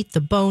the meat,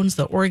 the bones,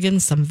 the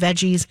organs, some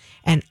veggies,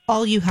 and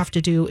all you have to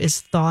do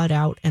is thaw it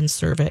out and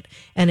serve it.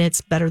 And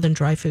it's better than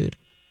dry food.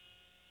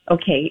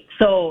 Okay.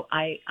 So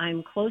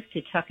I'm close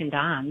to Chuck and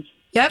Don's.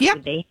 Yep.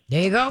 Yep.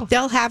 There you go.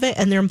 They'll have it,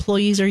 and their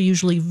employees are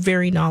usually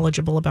very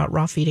knowledgeable about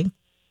raw feeding.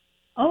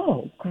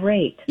 Oh,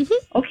 great.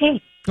 Mm-hmm.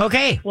 Okay.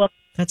 Okay. Well,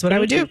 That's what I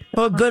would do.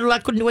 Well, good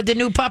luck with the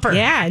new pupper.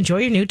 Yeah, enjoy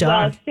your new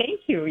dog.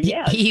 thank you.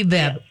 Yes. You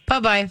bet. Yes.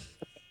 Bye-bye.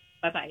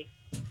 Bye-bye.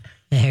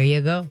 There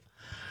you go.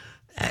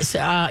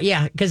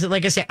 Yeah, because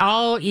like I said,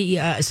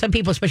 some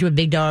people, especially with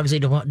big dogs,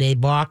 they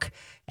balk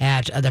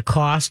at the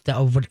cost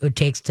of what it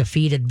takes to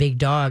feed a big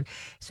dog.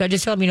 So I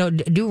just tell them,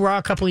 do raw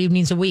a couple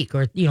evenings a week,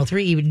 or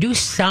 3 even. Do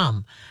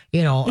some,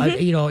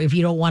 if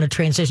you don't want to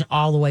transition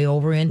all the way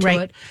over into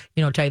it,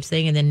 type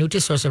thing. And then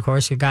Nutrisource, of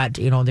course, you got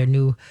their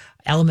new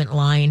Element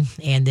line,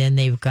 and then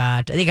they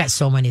got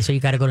so many. So you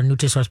got to go to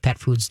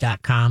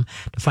NutrisourcePetFoods.com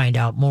to find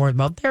out more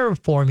about their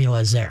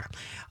formulas there.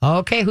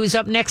 Okay, who's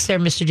up next there,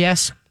 Mr.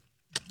 Jess?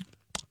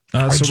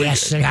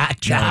 Josh.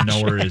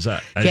 No worries.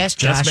 Yes, Jess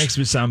Josh. makes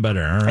me sound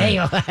better. All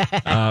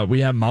right.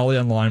 We have Molly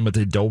on the line with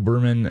a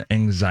Doberman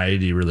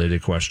anxiety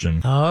related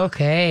question.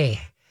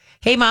 Okay.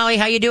 Hey, Molly,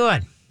 how you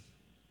doing?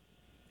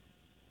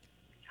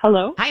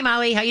 Hello. Hi,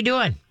 Molly. How you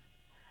doing?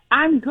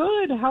 I'm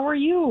good. How are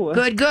you?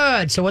 Good,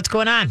 good. So what's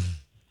going on?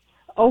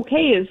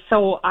 Okay,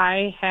 so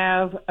I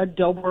have a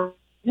Doberman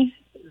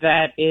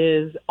that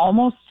is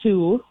almost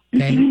 2.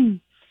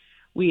 Okay.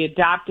 We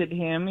adopted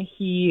him.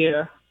 He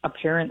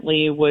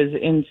apparently was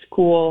in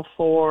school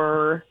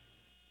to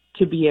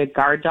be a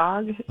guard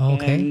dog.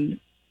 Okay. And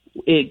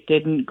it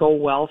didn't go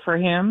well for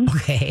him.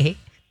 Okay.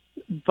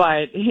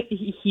 But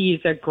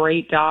he's a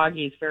great dog.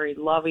 He's very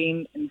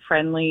loving and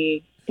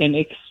friendly and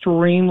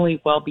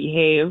extremely well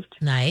behaved.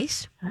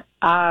 Nice.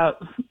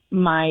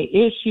 My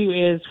issue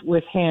is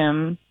with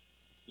him,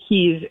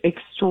 he's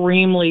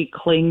extremely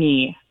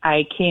clingy.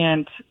 I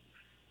can't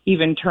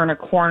even turn a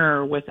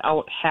corner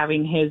without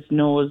having his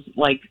nose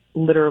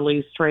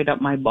literally straight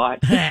up my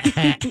butt.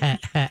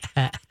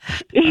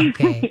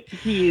 Okay.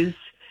 He's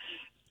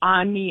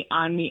on me.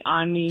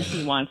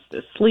 He wants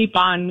to sleep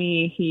on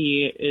me.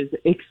 He is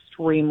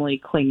extremely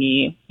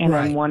clingy, and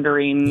Right. I'm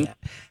wondering. Yeah.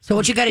 So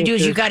what you got to do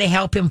is you got to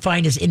help him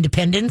find his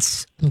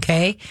independence,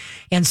 okay?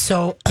 And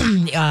so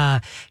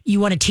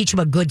you want to teach him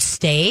a good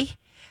stay,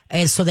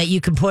 and so that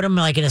you can put him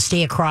in a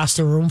stay across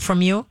the room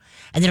from you,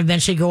 and then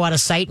eventually go out of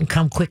sight and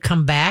come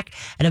back,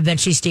 and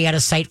eventually stay out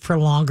of sight for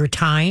longer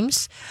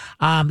times.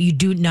 You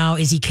do now.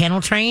 Is he kennel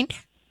trained?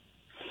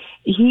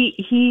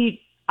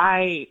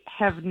 I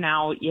have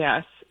now,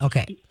 yes.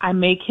 Okay. I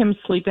make him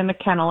sleep in the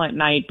kennel at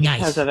night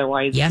because Nice.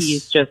 otherwise Yes.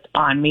 he's just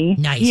on me.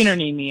 Nice. You know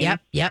what I mean?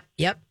 Yep.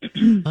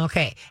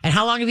 Okay. And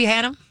how long have you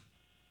had him?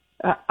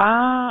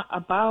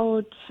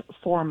 About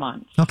 4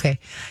 months. Okay.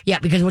 Yeah,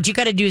 because what you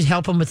got to do is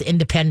help him with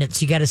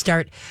independence. You got to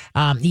start,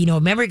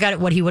 remember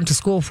what he went to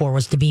school for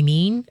was to be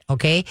mean.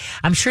 Okay.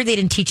 I'm sure they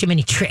didn't teach him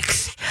any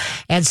tricks.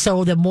 And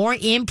so the more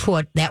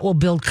input that will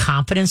build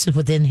confidence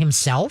within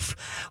himself,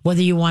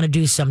 whether you want to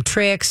do some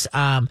tricks,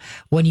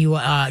 when you,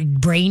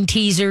 brain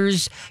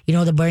teasers,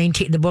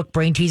 the book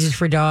Brain Teasers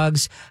for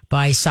Dogs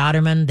by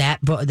Soderman,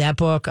 that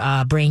book,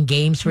 Brain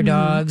Games for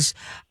Dogs.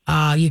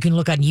 You can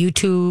look on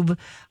YouTube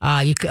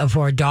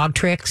for dog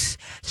tricks.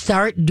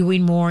 Start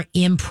doing more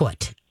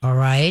input. All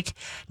right.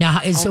 Now,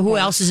 so who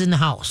else is in the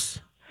house?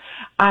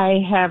 I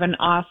have an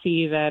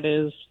Aussie that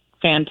is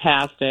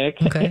fantastic.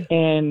 Okay.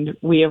 And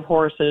we have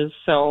horses.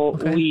 So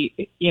Okay.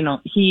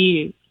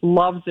 he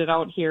loves it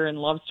out here and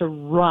loves to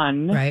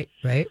run. Right.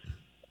 But,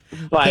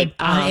 Okay.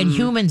 And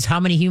humans, how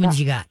many humans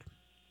you got?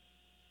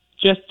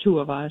 just 2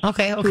 of us.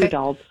 Okay. 2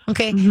 adults.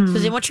 Okay. So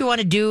then what you want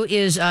to do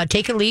is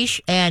take a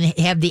leash and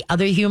have the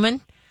other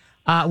human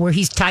where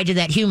he's tied to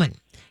that human,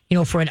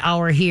 for an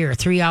hour here,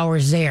 3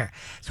 hours there.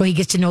 So he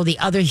gets to know the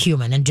other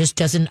human and just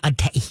doesn't,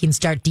 he can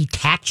start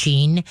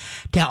detaching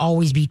to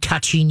always be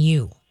touching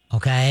you.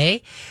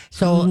 Okay.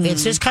 So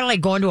it's just kind of like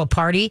going to a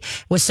party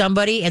with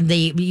somebody and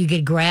you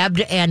get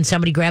grabbed and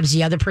somebody grabs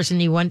the other person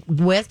you went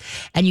with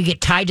and you get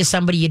tied to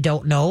somebody you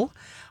don't know.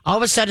 All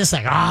of a sudden it's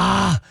like,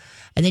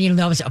 And then you'll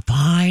know,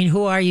 fine,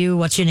 who are you?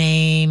 What's your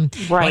name?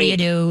 What do you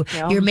do?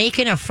 Yeah. You're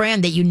making a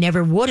friend that you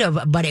never would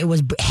have, but it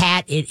was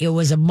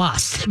a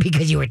must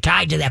because you were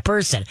tied to that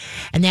person.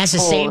 And that's the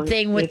same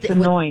thing with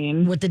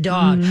annoying. with the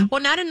dog.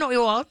 Well, not annoying.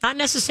 Well, not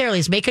necessarily.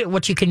 It's make it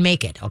what you can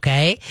make it.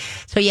 Okay.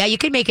 So yeah, you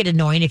can make it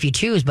annoying if you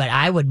choose, but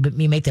I would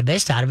make the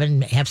best out of it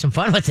and have some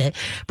fun with it.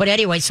 But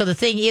anyway, so the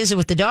thing is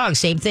with the dog,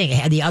 same thing.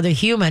 Have the other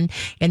human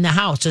in the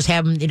house, just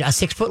have him a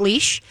 6-foot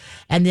leash.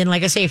 And then,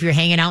 like I say, if you're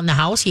hanging out in the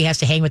house, he has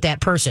to hang with that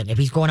person. If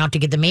he's going out to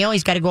get the mail,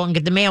 he's got to go out and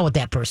get the mail with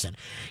that person.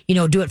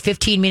 Do it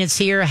 15 minutes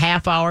here, a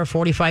half hour,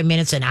 45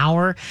 minutes, an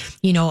hour,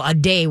 a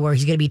day where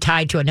he's going to be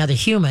tied to another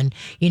human,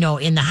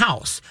 in the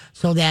house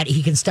so that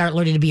he can start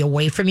learning to be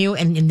away from you.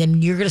 And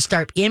then you're going to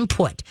start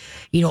input,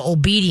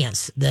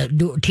 obedience,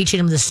 teaching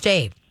him to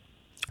stay.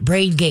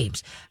 Brain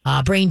games,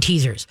 brain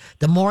teasers.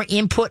 The more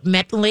input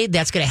mentally,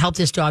 that's going to help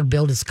this dog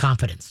build its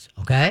confidence.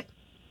 Okay?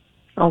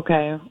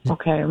 Okay.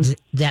 Does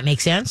that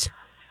make sense?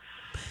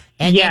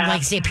 And then, like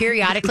I say,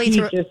 periodically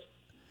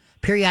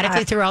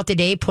throughout the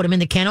day, put him in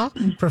the kennel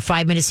for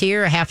 5 minutes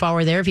here, a half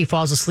hour there. If he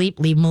falls asleep,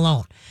 leave him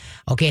alone.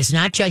 Okay, it's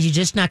not you're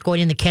just not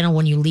going in the kennel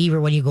when you leave or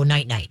when you go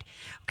night.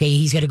 Okay,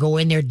 he's got to go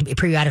in there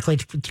periodically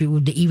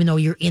even though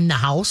you're in the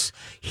house,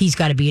 he's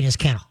got to be in his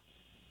kennel.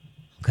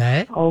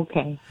 Okay?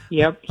 Okay.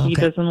 Yep. He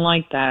doesn't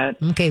like that.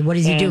 Okay, what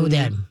does he do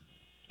then?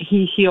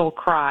 He'll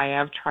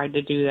cry. I've tried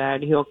to do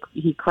that.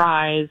 He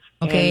cries.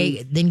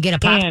 Okay, then get a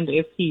pop. And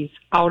if he's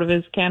out of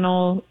his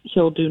kennel,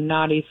 he'll do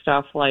naughty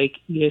stuff like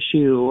eat a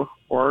shoe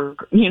or,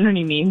 you know what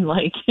I mean?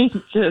 Like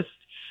just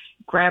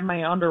grab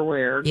my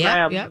underwear,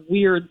 grab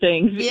weird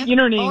things. Yeah. You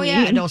know what I mean? Oh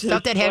yeah, no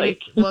stuff that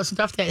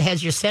stuff that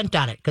has your scent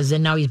on it, because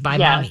then now he's by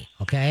mommy.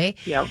 Okay.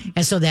 Yep.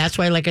 And so that's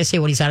why, like I say,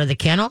 when he's out of the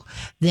kennel,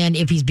 then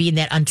if he's being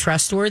that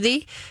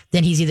untrustworthy,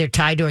 then he's either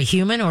tied to a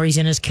human or he's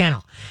in his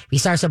kennel. If he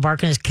starts to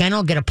bark in his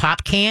kennel, get a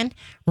pop can,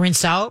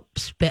 rinse out,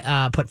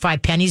 put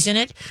 5 pennies in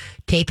it,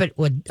 tape it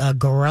with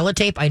Gorilla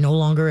Tape. I no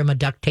longer am a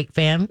duct tape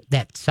fan.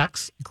 That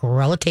sucks.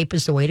 Gorilla Tape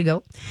is the way to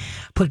go.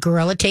 Put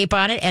Gorilla Tape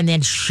on it and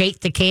then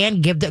shake the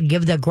can. Give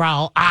the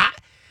growl.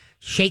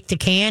 Shake the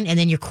can, and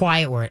then your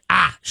quiet word.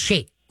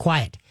 Shake.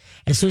 Quiet.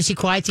 And as soon as he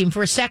quiets even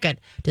for a second,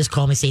 just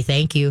call me, say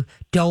thank you.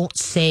 Don't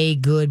say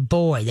good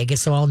boy. That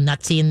gets all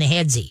nutsy in the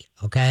headsy.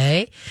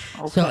 Okay?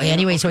 So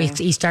anyway, so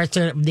he starts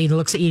to, he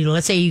looks at you.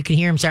 Let's say you can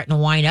hear him starting to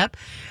wind up.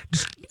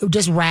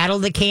 Just rattle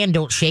the can.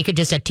 Don't shake it.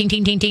 Just a ting,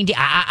 ting, ting, ting, ting.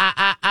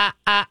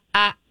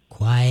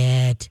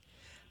 Quiet.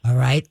 All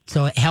right?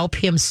 So help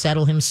him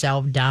settle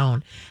himself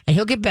down. And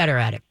he'll get better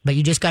at it. But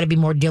you just got to be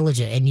more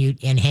diligent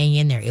and hang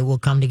in there. It will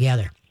come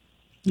together.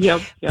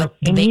 Yep.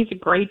 And he's a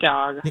great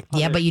dog.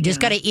 Yeah, but you just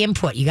got to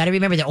input. You got to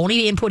remember the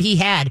only input he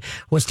had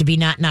was to be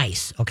not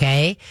nice,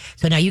 okay?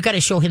 So now you got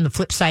to show him the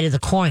flip side of the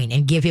coin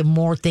and give him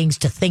more things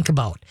to think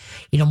about.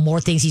 More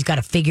things he's got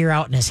to figure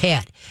out in his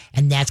head.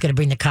 And that's going to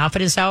bring the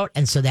confidence out.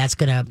 And so that's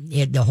going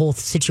to, the whole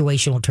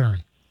situation will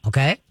turn,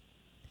 okay?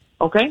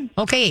 Okay.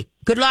 Okay,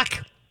 good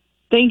luck.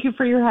 Thank you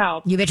for your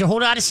help. You betcha.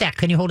 Hold on a sec.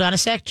 Can you hold on a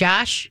sec?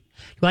 Josh?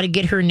 You want to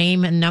get her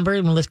name and number,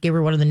 and let's give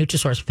her one of the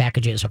Nutrisource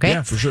packages, okay?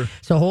 Yeah, for sure.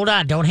 So hold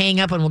on. Don't hang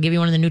up, and we'll give you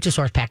one of the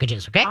Nutrisource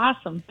packages, okay?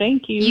 Awesome.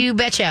 Thank you. You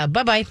betcha.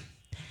 Bye-bye.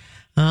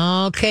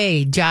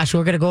 Okay, Josh,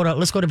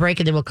 let's go to break,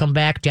 and then we'll come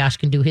back. Josh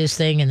can do his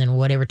thing, and then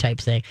whatever type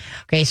thing.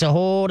 Okay, so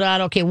hold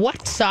on. Okay,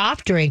 what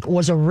soft drink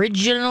was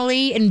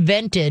originally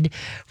invented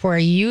for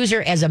a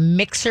user as a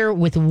mixer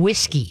with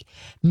whiskey?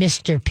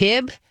 Mr.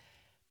 Pibb,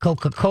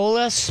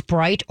 Coca-Cola,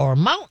 Sprite, or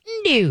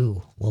Mountain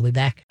Dew? We'll be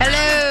back.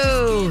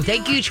 Hello.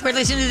 Thank you for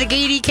listening to the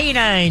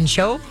KDK9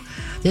 show.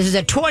 This is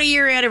a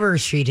 20-year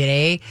anniversary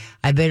today.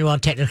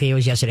 Technically it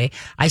was yesterday.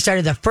 I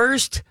started the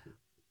first,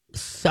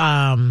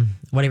 the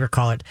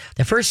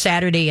first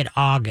Saturday in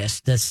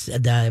August,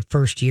 the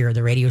first year of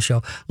the radio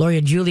show. Lori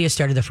and Julia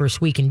started the first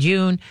week in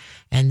June,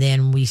 and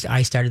then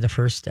I started the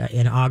first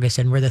in August,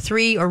 and we're the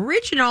 3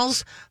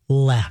 originals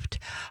left.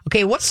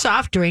 Okay, what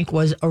soft drink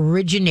was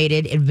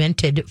originally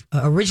invented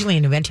for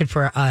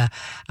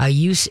a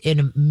use in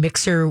a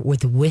mixer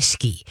with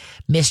whiskey?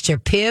 Mr.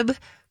 Pibb,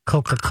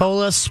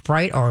 Coca-Cola,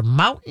 Sprite, or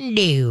Mountain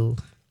Dew?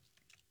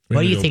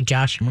 What do you think,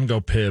 Josh? I'm going to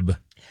go Pibb.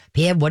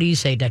 Pibb, what do you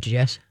say, Dr.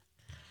 Jess?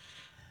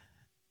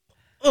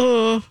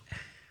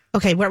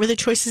 Okay, what were the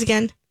choices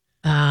again?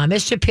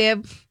 Mr.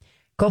 Pibb,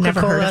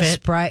 Coca-Cola,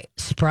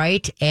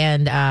 Sprite,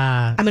 and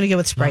I'm going to go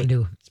with Sprite.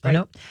 Mountain Dew.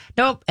 Sprite.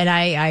 Nope. And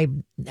I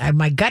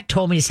my gut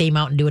told me to say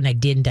Mountain Dew, and I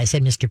didn't. I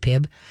said Mr.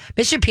 Pibb.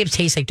 Mr. Pibb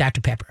tastes like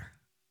Dr. Pepper.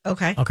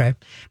 Okay.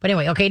 But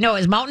anyway, no,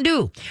 it's Mountain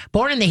Dew.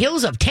 Born in the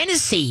hills of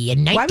Tennessee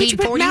in 1940s. Why would you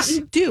put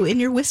Mountain Dew in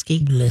your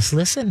whiskey? Let's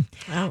listen.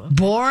 Oh, okay.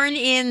 Born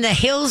in the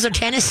hills of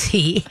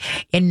Tennessee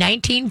in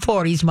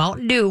 1940s,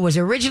 Mountain Dew was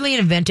originally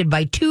invented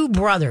by 2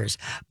 brothers,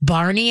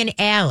 Barney and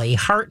Allie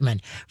Hartman,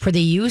 for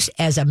the use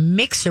as a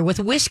mixer with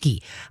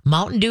whiskey.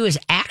 Mountain Dew is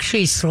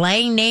actually a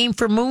slang name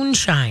for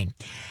moonshine.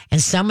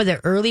 And some of the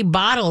early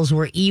bottles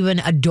were even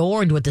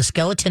adorned with the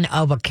skeleton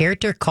of a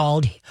character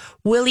called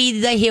Willie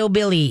the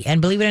Hillbilly. And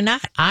believe it or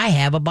not, I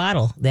have a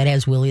bottle that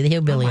has Willie the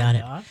Hillbilly on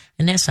it.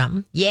 And that's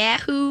something.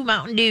 Yahoo,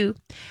 Mountain Dew.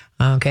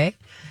 Okay.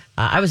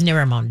 I was never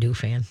a Mountain Dew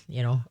fan,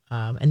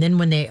 and then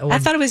when I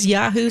thought it was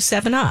Yahoo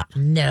 7-Up.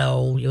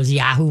 no, it was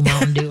Yahoo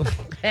Mountain Dew.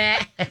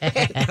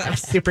 I'm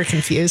super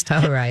confused.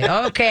 All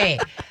right. Okay.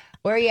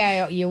 Where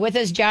are you? You with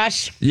us,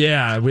 Josh?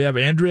 Yeah, we have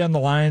Andrea on the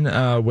line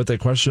with a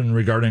question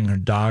regarding her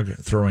dog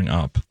throwing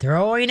up.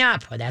 Throwing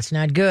up. Well, that's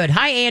not good.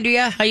 Hi,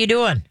 Andrea. How you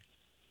doing?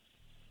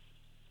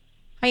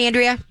 Hi,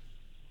 Andrea.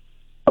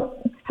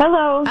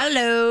 Hello.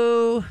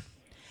 Hello.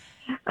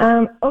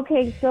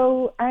 Okay,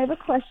 so I have a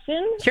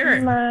question.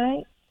 Sure.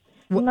 My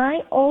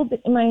about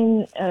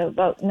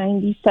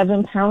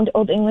 97-pound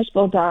Old English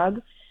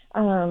Bulldog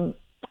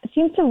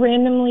seems to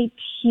randomly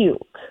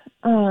puke.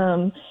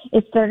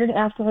 It started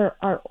after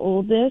our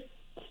oldest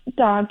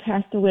dog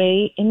passed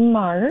away in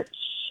March.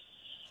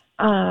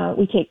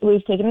 We've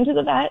taken him to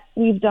the vet.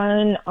 We've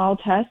done all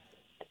tests,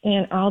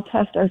 and all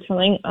tests are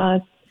telling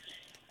us,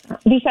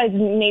 besides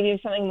maybe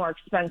something more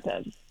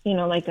expensive,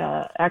 like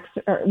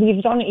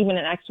we've done even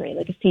an X-ray,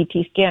 like a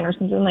CT scan or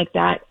something like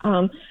that.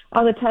 All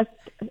the tests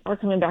are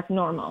coming back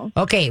normal.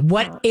 Okay,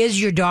 what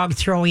is your dog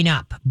throwing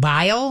up?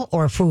 Bile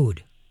or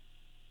food?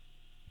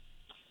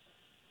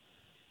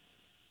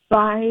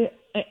 Bile,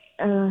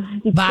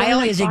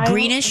 is it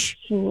greenish?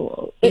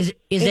 Is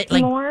it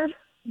like more?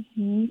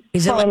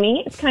 Is it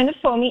foamy? It's kind of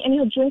foamy, and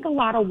he'll drink a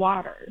lot of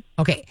water.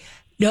 Okay.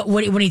 No,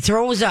 when he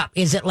throws up,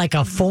 is it like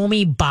a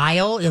foamy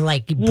bile,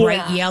 like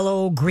bright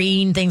yellow,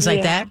 green, things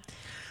like that?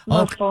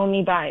 More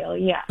foamy bile,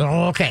 yeah.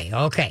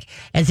 Okay.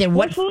 And then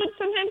what? Food?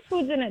 Sometimes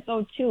food's in it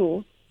though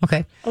too.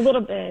 Okay. A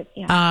little bit,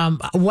 yeah.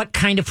 What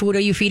kind of food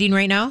are you feeding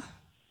right now?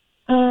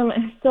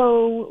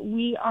 So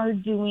we are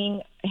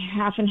doing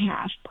half and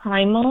half.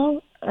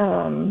 Primal,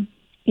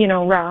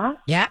 raw.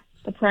 Yeah.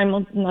 The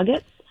Primal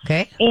nuggets.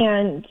 Okay.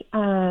 And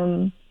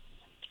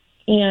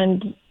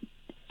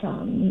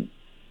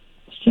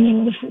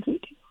what food we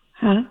do?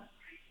 Huh?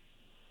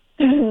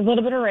 A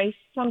little bit of rice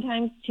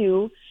sometimes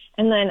too,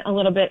 and then a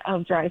little bit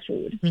of dry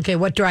food. Okay,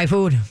 what dry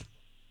food?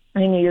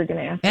 I knew you were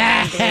going to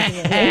ask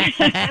that.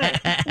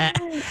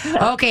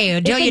 Okay,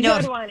 until you know.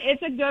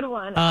 It's a good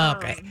one.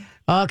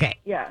 Okay.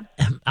 Yeah.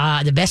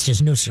 The best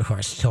is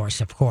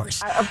Nutrihorse, of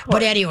course.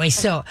 But anyway,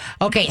 so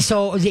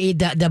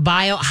the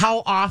bile.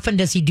 How often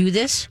does he do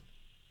this?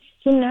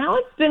 So now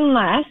it's been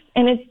less,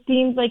 and it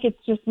seems like it's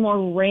just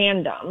more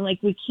random. Like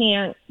we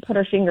can't put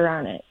our finger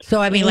on it.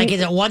 So I mean, like, is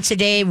it once a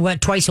day?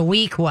 What, twice a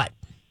week? What?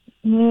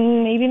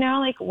 Maybe now,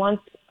 like once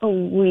a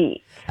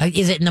week.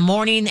 Is it in the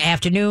morning,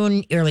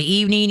 afternoon, early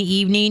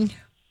evening?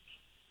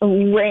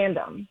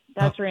 Random.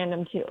 That's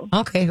random too.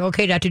 Okay,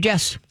 Dr.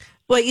 Jess.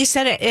 Well, you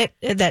said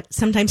it that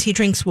sometimes he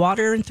drinks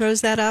water and throws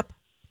that up.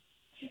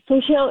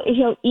 So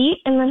he'll eat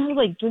and then he'll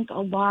like drink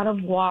a lot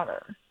of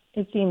water.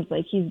 It seems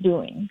like he's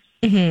doing.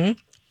 Mm-hmm.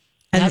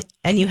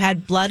 And you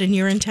had blood and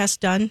urine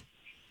test done?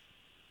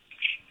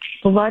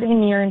 Blood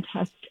and urine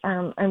test.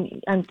 I'm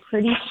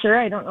pretty sure.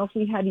 I don't know if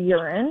we had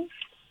urine.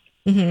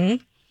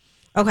 Mm-hmm.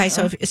 Okay,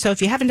 so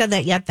if you haven't done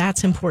that yet,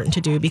 that's important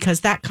to do because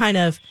that kind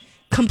of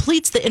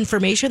completes the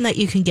information that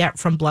you can get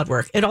from blood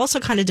work. It also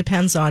kind of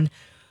depends on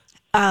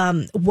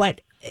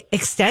what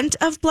extent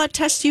of blood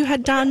tests you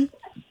had done.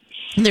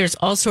 There's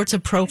all sorts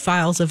of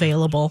profiles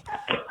available,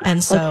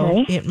 and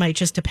so it might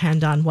just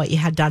depend on what you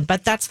had done.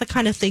 But that's the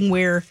kind of thing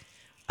where,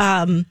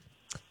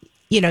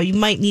 you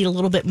might need a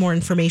little bit more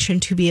information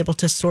to be able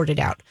to sort it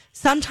out.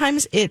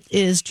 Sometimes it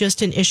is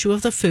just an issue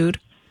of the food.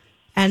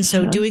 And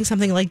so doing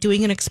something like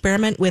doing an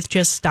experiment with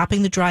just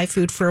stopping the dry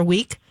food for a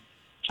week,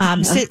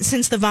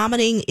 since the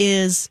vomiting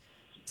is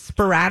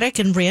sporadic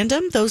and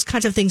random, those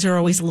kinds of things are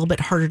always a little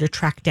bit harder to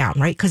track down,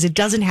 right? Because it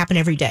doesn't happen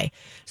every day.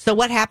 So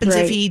what happens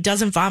if he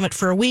doesn't vomit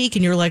for a week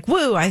and you're like,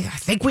 whoa, I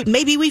think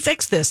maybe we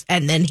fixed this.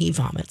 And then he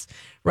vomits,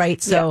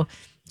 right? So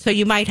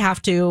you might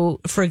have to,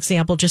 for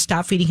example, just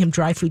stop feeding him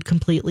dry food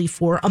completely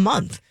for a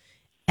month.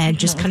 And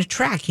just kind of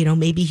track,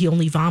 maybe he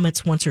only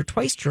vomits once or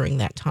twice during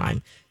that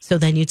time. So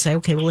then you'd say,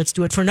 okay, well, let's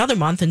do it for another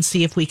month and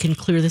see if we can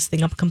clear this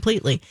thing up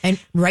completely. And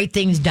write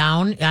things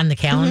down on the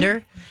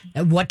calendar.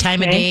 What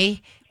time of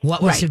day,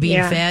 what was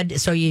being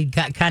fed. So you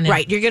got kind of...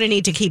 Right. You're going to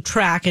need to keep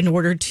track in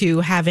order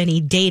to have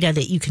any data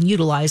that you can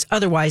utilize.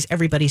 Otherwise,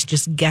 everybody's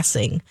just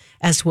guessing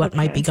as to what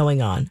might be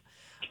going on.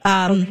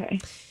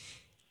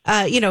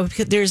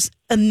 There's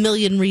a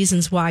million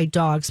reasons why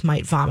dogs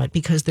might vomit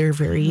because they're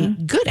very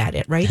good at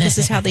it, right? This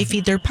is how they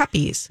feed their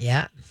puppies.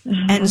 Yeah.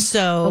 And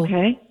so,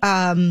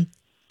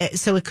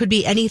 so it could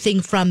be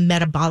anything from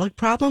metabolic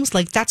problems.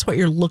 Like that's what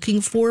you're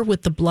looking for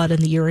with the blood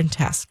and the urine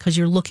test. Cause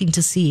you're looking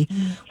to see,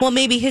 well,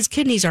 maybe his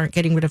kidneys aren't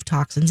getting rid of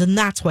toxins and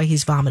that's why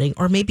he's vomiting.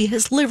 Or maybe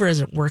his liver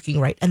isn't working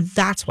right. And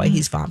that's why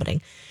he's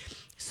vomiting.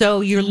 So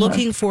you're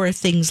looking for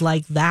things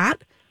like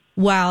that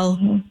while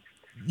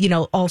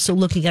also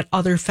looking at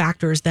other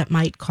factors that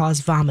might cause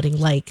vomiting,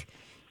 like,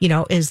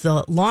 is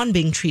the lawn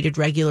being treated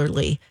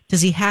regularly?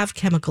 Does he have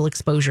chemical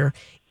exposure?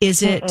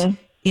 Is it,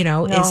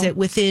 is it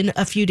within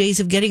a few days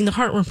of getting the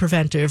heartworm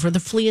preventive or the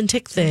flea and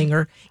tick thing?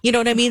 Or, you know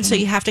what I mean? So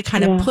you have to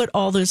kind of put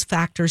all those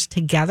factors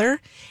together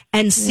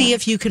and see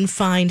if you can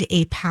find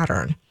a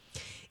pattern.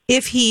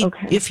 If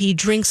he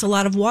drinks a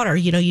lot of water,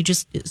 you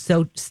just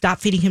stop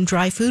feeding him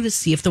dry food to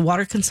see if the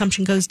water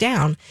consumption goes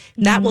down.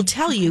 That will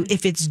tell you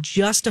if it's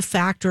just a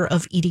factor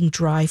of eating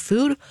dry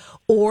food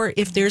or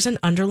if there's an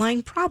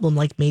underlying problem,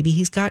 like maybe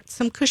he's got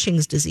some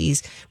Cushing's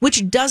disease,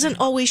 which doesn't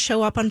always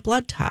show up on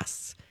blood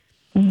tests.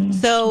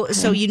 So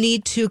you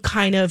need to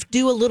kind of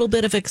do a little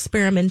bit of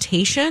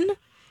experimentation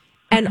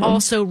and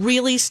also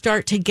really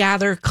start to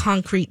gather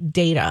concrete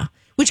data,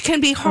 which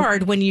can be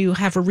hard when you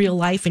have a real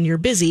life and you're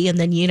busy. And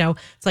then,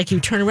 it's like you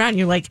turn around and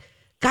you're like,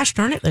 gosh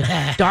darn it,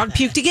 the dog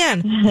puked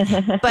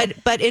again.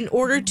 But in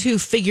order to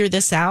figure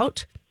this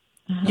out,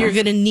 you're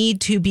going to need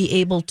to be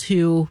able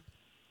to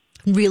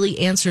really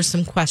answer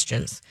some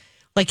questions.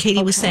 Like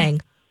Katie was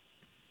saying,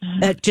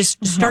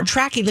 just start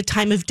tracking the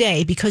time of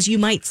day, because you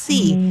might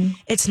see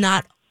it's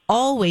not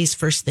always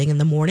first thing in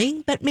the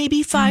morning, but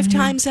maybe 5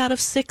 times out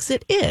of 6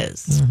 it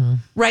is.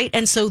 Right?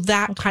 And so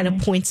that kind of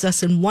points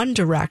us in one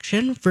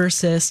direction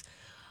versus,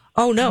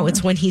 oh no,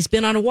 it's when he's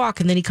been on a walk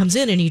and then he comes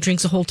in and he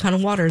drinks a whole ton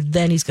of water,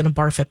 then he's going to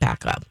barf it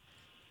back up.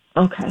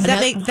 Okay.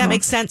 That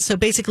makes sense. So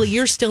basically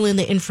you're still in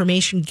the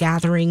information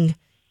gathering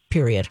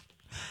period.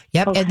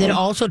 Yep. Okay. And then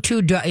also,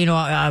 too,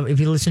 if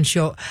you listen to the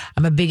show,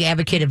 I'm a big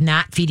advocate of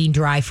not feeding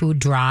dry food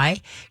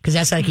dry, because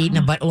that's like eating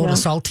a buttload of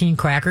saltine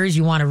crackers.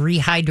 You want to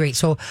rehydrate.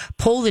 So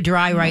pull the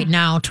dry right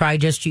now. Try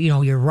just,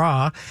 your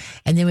raw.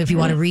 And then if you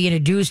want to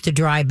reintroduce the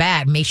dry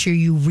back, make sure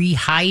you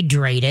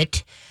rehydrate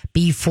it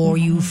before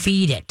you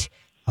feed it.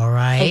 All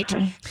right.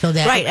 Okay. So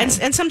that right.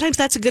 And sometimes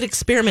that's a good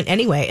experiment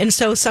anyway. And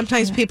so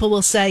sometimes people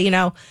will say, you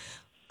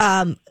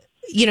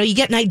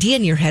get an idea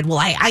in your head. Well,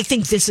 I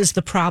think this is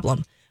the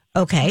problem.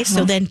 Okay,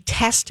 so then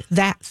test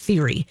that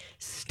theory.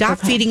 Stop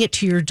feeding it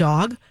to your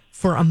dog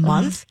for a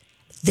month,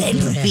 then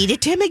feed it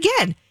to him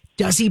again.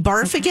 Does he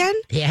barf again?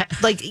 Yeah.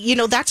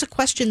 That's a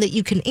question that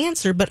you can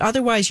answer, but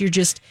otherwise you're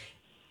just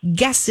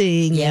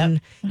guessing and,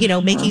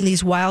 making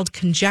these wild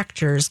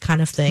conjectures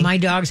kind of thing. My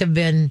dogs have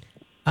been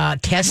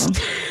test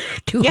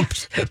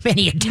tubes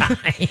many a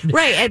time.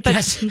 Right, but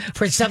just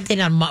for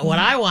something on what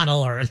I want to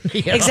learn.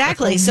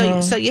 Exactly.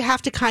 So you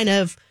have to kind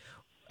of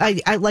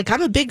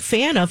I'm a big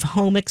fan of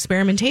home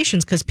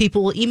experimentations, because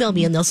people will email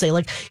me and they'll say,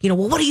 well,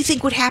 what do you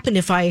think would happen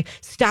if I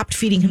stopped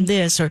feeding him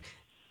this? Or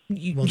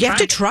you have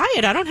to try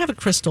it. I don't have a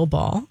crystal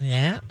ball.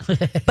 Yeah.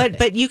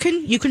 but you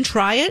can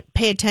try it,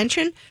 pay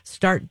attention,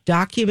 start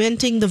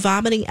documenting the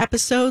vomiting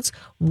episodes,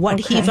 what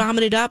he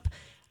vomited up,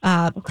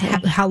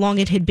 how long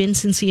it had been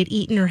since he had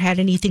eaten or had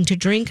anything to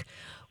drink.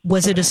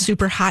 Was it a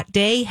super hot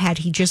day? Had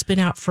he just been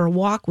out for a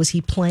walk? Was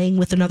he playing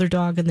with another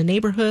dog in the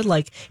neighborhood?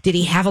 Did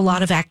he have a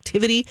lot of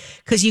activity?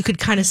 Because you could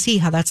kind of see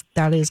how that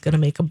is going to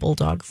make a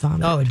bulldog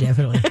vomit. Oh,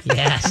 definitely.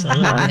 Yes.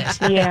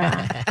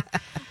 Yeah.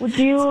 Would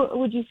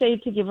you say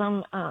to give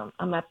him a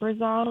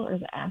omeprazole or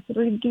the acid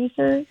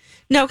reducer?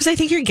 No, because I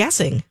think you're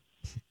guessing.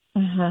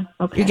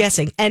 Okay. You're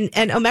guessing. And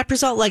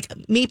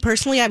omeprazole, me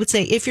personally, I would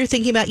say if you're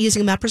thinking about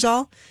using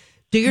omeprazole,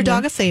 do your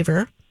dog a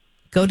favor,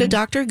 go to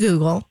Dr.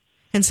 Google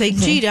and say,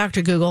 gee,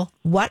 Dr. Google,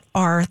 what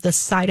are the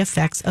side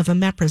effects of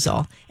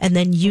omeprazole? And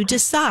then you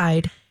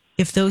decide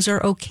if those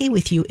are okay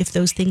with you, if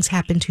those things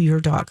happen to your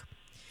dog.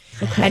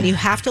 Okay. And you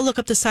have to look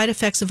up the side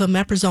effects of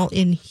omeprazole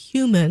in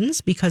humans,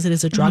 because it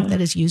is a drug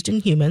that is used in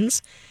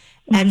humans.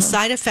 And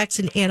side effects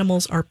in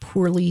animals are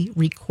poorly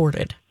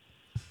recorded.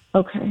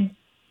 Okay.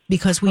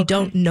 Because we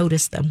don't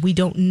notice them. We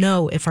don't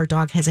know if our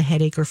dog has a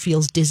headache or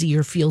feels dizzy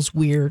or feels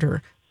weird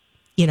or,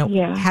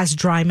 has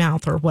dry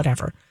mouth or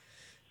whatever.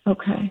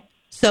 Okay.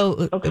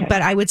 So,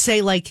 but I would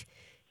say so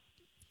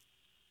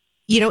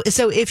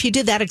if you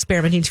did that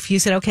experiment, if you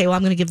said, okay, well,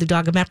 I'm going to give the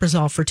dog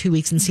omeprazole for 2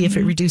 weeks and see if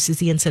it reduces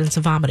the incidence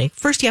of vomiting.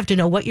 First, you have to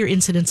know what your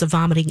incidence of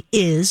vomiting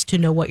is to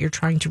know what you're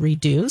trying to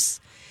reduce.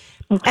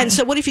 Okay. And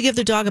so what if you give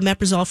the dog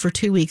omeprazole for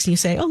 2 weeks and you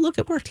say, oh, look,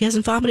 it worked. He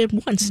hasn't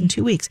vomited once in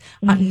 2 weeks.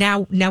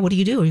 Now what do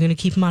you do? Are you going to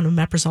keep him on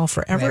omeprazole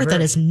forever?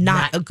 That is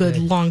not a good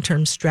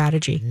long-term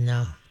strategy.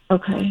 No.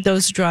 Okay.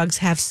 Those drugs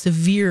have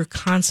severe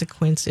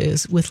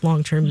consequences with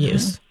long-term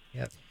use.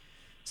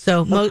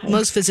 So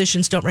most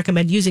physicians don't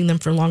recommend using them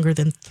for longer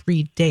than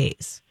 3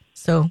 days.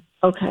 So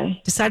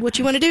decide what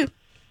you want to do.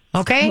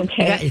 Okay. You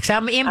got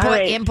some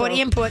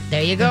input.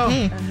 There you go.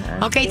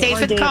 Okay,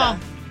 thanks for the call.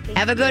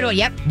 Have a good one.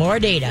 Yep, more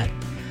data.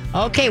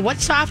 Okay, what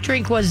soft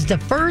drink was the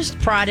first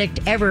product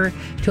ever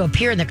to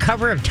appear in the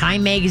cover of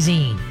Time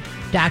magazine?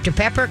 Dr.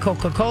 Pepper,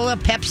 Coca-Cola,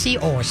 Pepsi,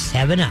 or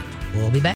 7-Up? We'll be back.